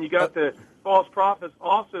 And then you got the false prophets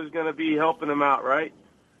also is going to be helping them out, right?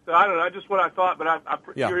 So I don't know. Just what I thought,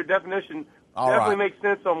 but your definition definitely makes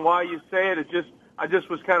sense on why you say it. I just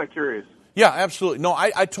was kind of curious. Yeah, absolutely. No,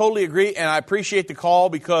 I totally agree, and I appreciate the call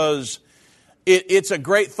because it's a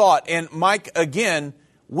great thought. And Mike, again,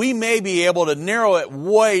 we may be able to narrow it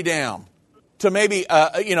way down to maybe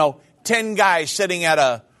 10 guys sitting at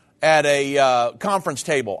a conference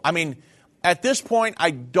table. I mean, at this point, I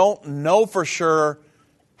don't know for sure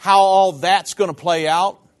how all that's going to play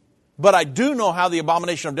out, but I do know how the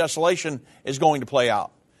abomination of desolation is going to play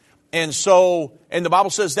out. And the Bible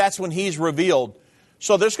says that's when he's revealed.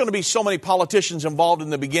 So there's going to be so many politicians involved in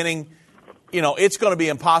the beginning, it's going to be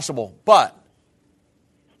impossible. But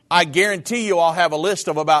I guarantee you I'll have a list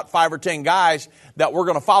of about 5 or 10 guys that we're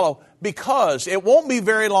going to follow, because it won't be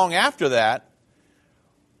very long after that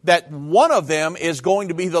one of them is going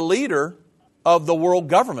to be the leader of the world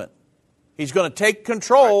government. He's going to take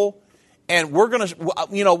control, and we're going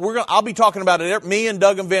to, I'll be talking about it. Me and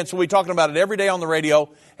Doug and Vince will be talking about it every day on the radio.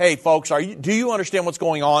 Hey, folks, do you understand what's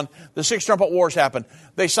going on? The Sixth Trumpet Wars happened.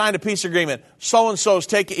 They signed a peace agreement. So-and-so's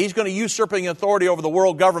he's going to usurping authority over the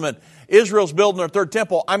world government. Israel's building their third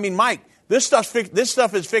temple. I mean, Mike, this stuff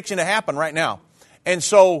is fixing to happen right now. And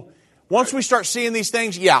so once we start seeing these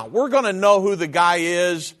things, we're going to know who the guy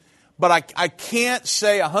is, but I can't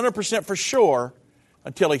say 100% for sure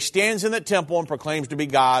until he stands in that temple and proclaims to be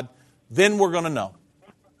God. Then we're going to know.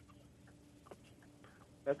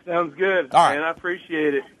 That sounds good. All right. Man, I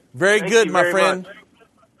appreciate it. Very good, my friend. Much.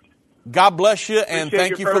 God bless you, and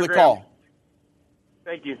thank you for the call.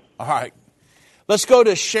 Thank you. All right. Let's go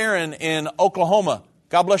to Sharon in Oklahoma.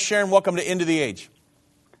 God bless Sharon. Welcome to End of the Age.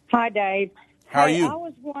 Hi, Dave. How are you? I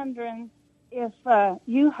was wondering if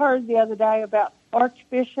you heard the other day about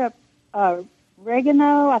Archbishop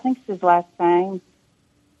Regino, I think it's his last name.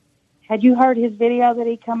 Had you heard his video that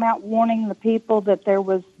he come out warning the people that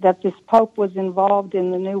this Pope was involved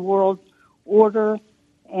in the New World Order,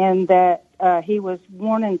 and that he was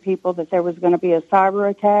warning people that there was going to be a cyber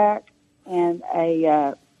attack and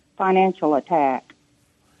a financial attack?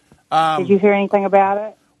 Did you hear anything about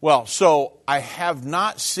it? Well, so I have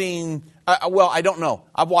not seen, I don't know.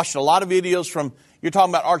 I've watched a lot of videos from, you're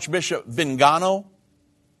talking about Archbishop Vigano?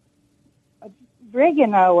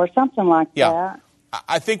 Regino or something like that.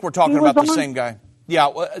 I think we're talking about the same guy. Yeah.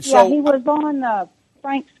 He was on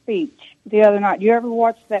Frank's speech the other night. You ever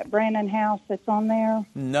watch that Brandon House that's on there?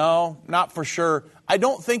 No, not for sure. I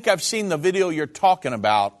don't think I've seen the video you're talking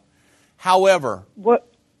about. However, go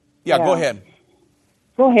ahead.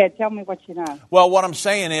 Go ahead. Tell me what you know. Well, what I'm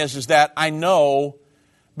saying is that I know,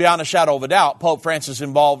 beyond a shadow of a doubt, Pope Francis is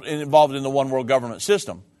involved in the one world government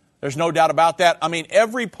system. There's no doubt about that. I mean,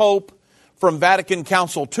 every pope from Vatican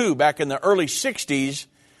Council II back in the early 60s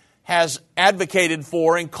has advocated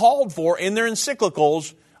for and called for in their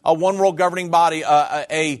encyclicals a one world governing body,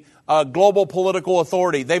 a global political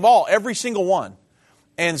authority. Every single one.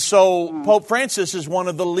 And so Pope Francis is one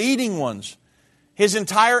of the leading ones. His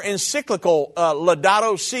entire encyclical,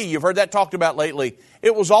 Laudato Si, you've heard that talked about lately,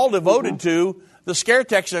 it was all devoted to the scare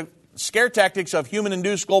tactics of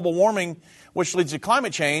human-induced global warming, which leads to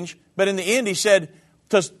climate change. But in the end, he said,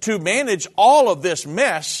 To manage all of this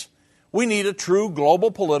mess, we need a true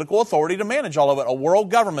global political authority to manage all of it, a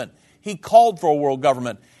world government. He called for a world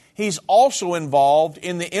government. He's also involved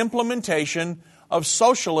in the implementation of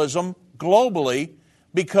socialism globally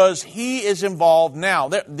because he is involved now.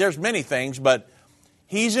 There's many things, but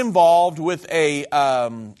he's involved with a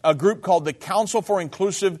group called the Council for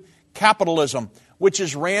Inclusive Capitalism, which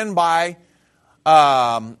is ran by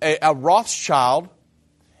a Rothschild,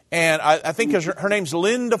 and I think her name's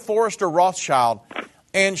Linda Forrester Rothschild,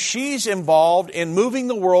 and she's involved in moving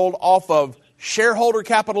the world off of shareholder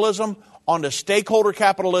capitalism onto stakeholder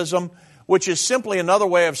capitalism, which is simply another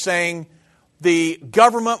way of saying the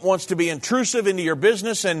government wants to be intrusive into your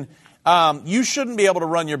business, and you shouldn't be able to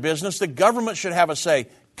run your business. The government should have a say.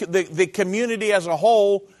 The community as a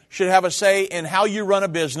whole should have a say in how you run a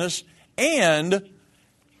business and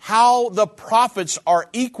how the profits are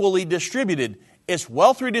equally distributed. It's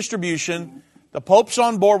wealth redistribution. The Pope's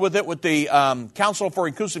on board with it, with the Council for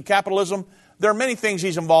Inclusive Capitalism. There are many things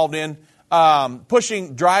he's involved in,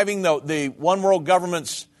 driving the one world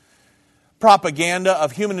government's propaganda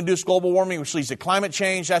of human-induced global warming, which leads to climate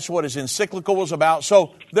change. That's what his encyclical was about.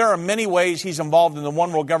 So there are many ways he's involved in the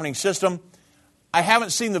one world governing system. I haven't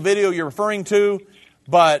seen the video you're referring to,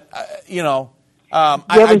 but, I do know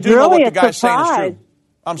what the guy's saying is true.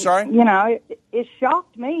 I'm sorry? You know, it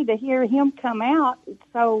shocked me to hear him come out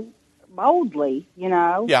so boldly,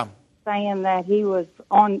 saying that he was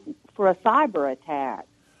on for a cyber attack.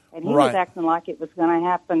 And he was acting like it was going to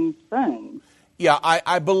happen soon. Yeah,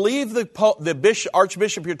 I believe the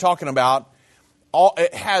Archbishop you're talking about,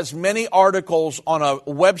 it has many articles on a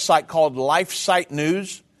website called LifeSite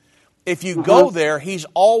News. If you go there, he's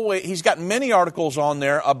got many articles on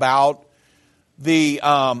there about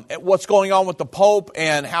what's going on with the Pope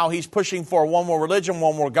and how he's pushing for one more religion,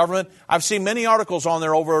 one more government. I've seen many articles on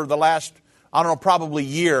there over the last, probably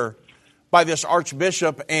year by this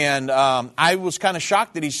Archbishop, and I was kind of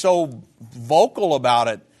shocked that he's so vocal about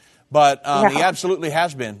it, but he absolutely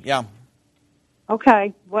has been, yeah.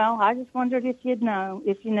 Okay, well, I just wondered if you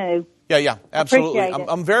knew. Yeah, absolutely.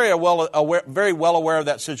 I'm very well aware of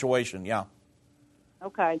that situation, yeah.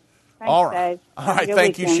 Okay. Thanks, all right. Dave. All right,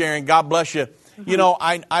 thank you, Sharon. God bless you. You know,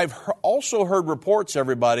 I've also heard reports,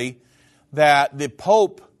 everybody, that the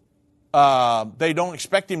Pope, they don't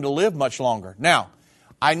expect him to live much longer. Now,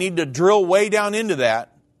 I need to drill way down into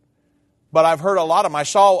that, but I've heard a lot of them. I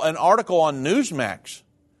saw an article on Newsmax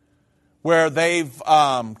where they've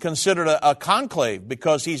considered a conclave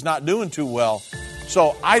because he's not doing too well.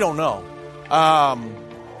 So I don't know.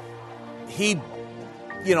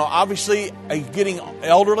 Obviously getting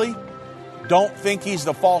elderly. Don't think he's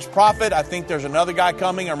the false prophet. I think there's another guy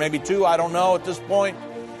coming, or maybe two. I don't know at this point.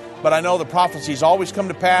 But I know the prophecies always come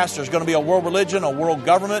to pass. There's going to be a world religion, a world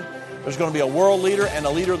government. There's going to be a world leader and a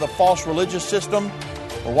leader of the false religious system.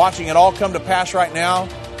 We're watching it all come to pass right now.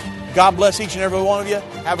 God bless each and every one of you.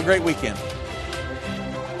 Have a great weekend.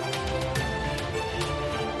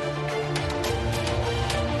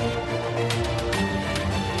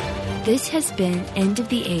 This has been End of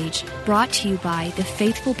the Age, brought to you by the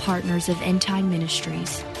faithful partners of End Time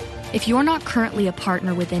Ministries. If you're not currently a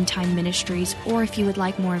partner with End Time Ministries, or if you would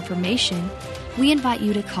like more information, we invite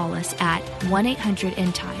you to call us at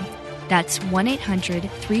 1-800-END-TIME. That's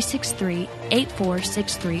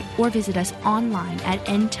 1-800-363-8463, or visit us online at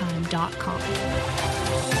endtime.com.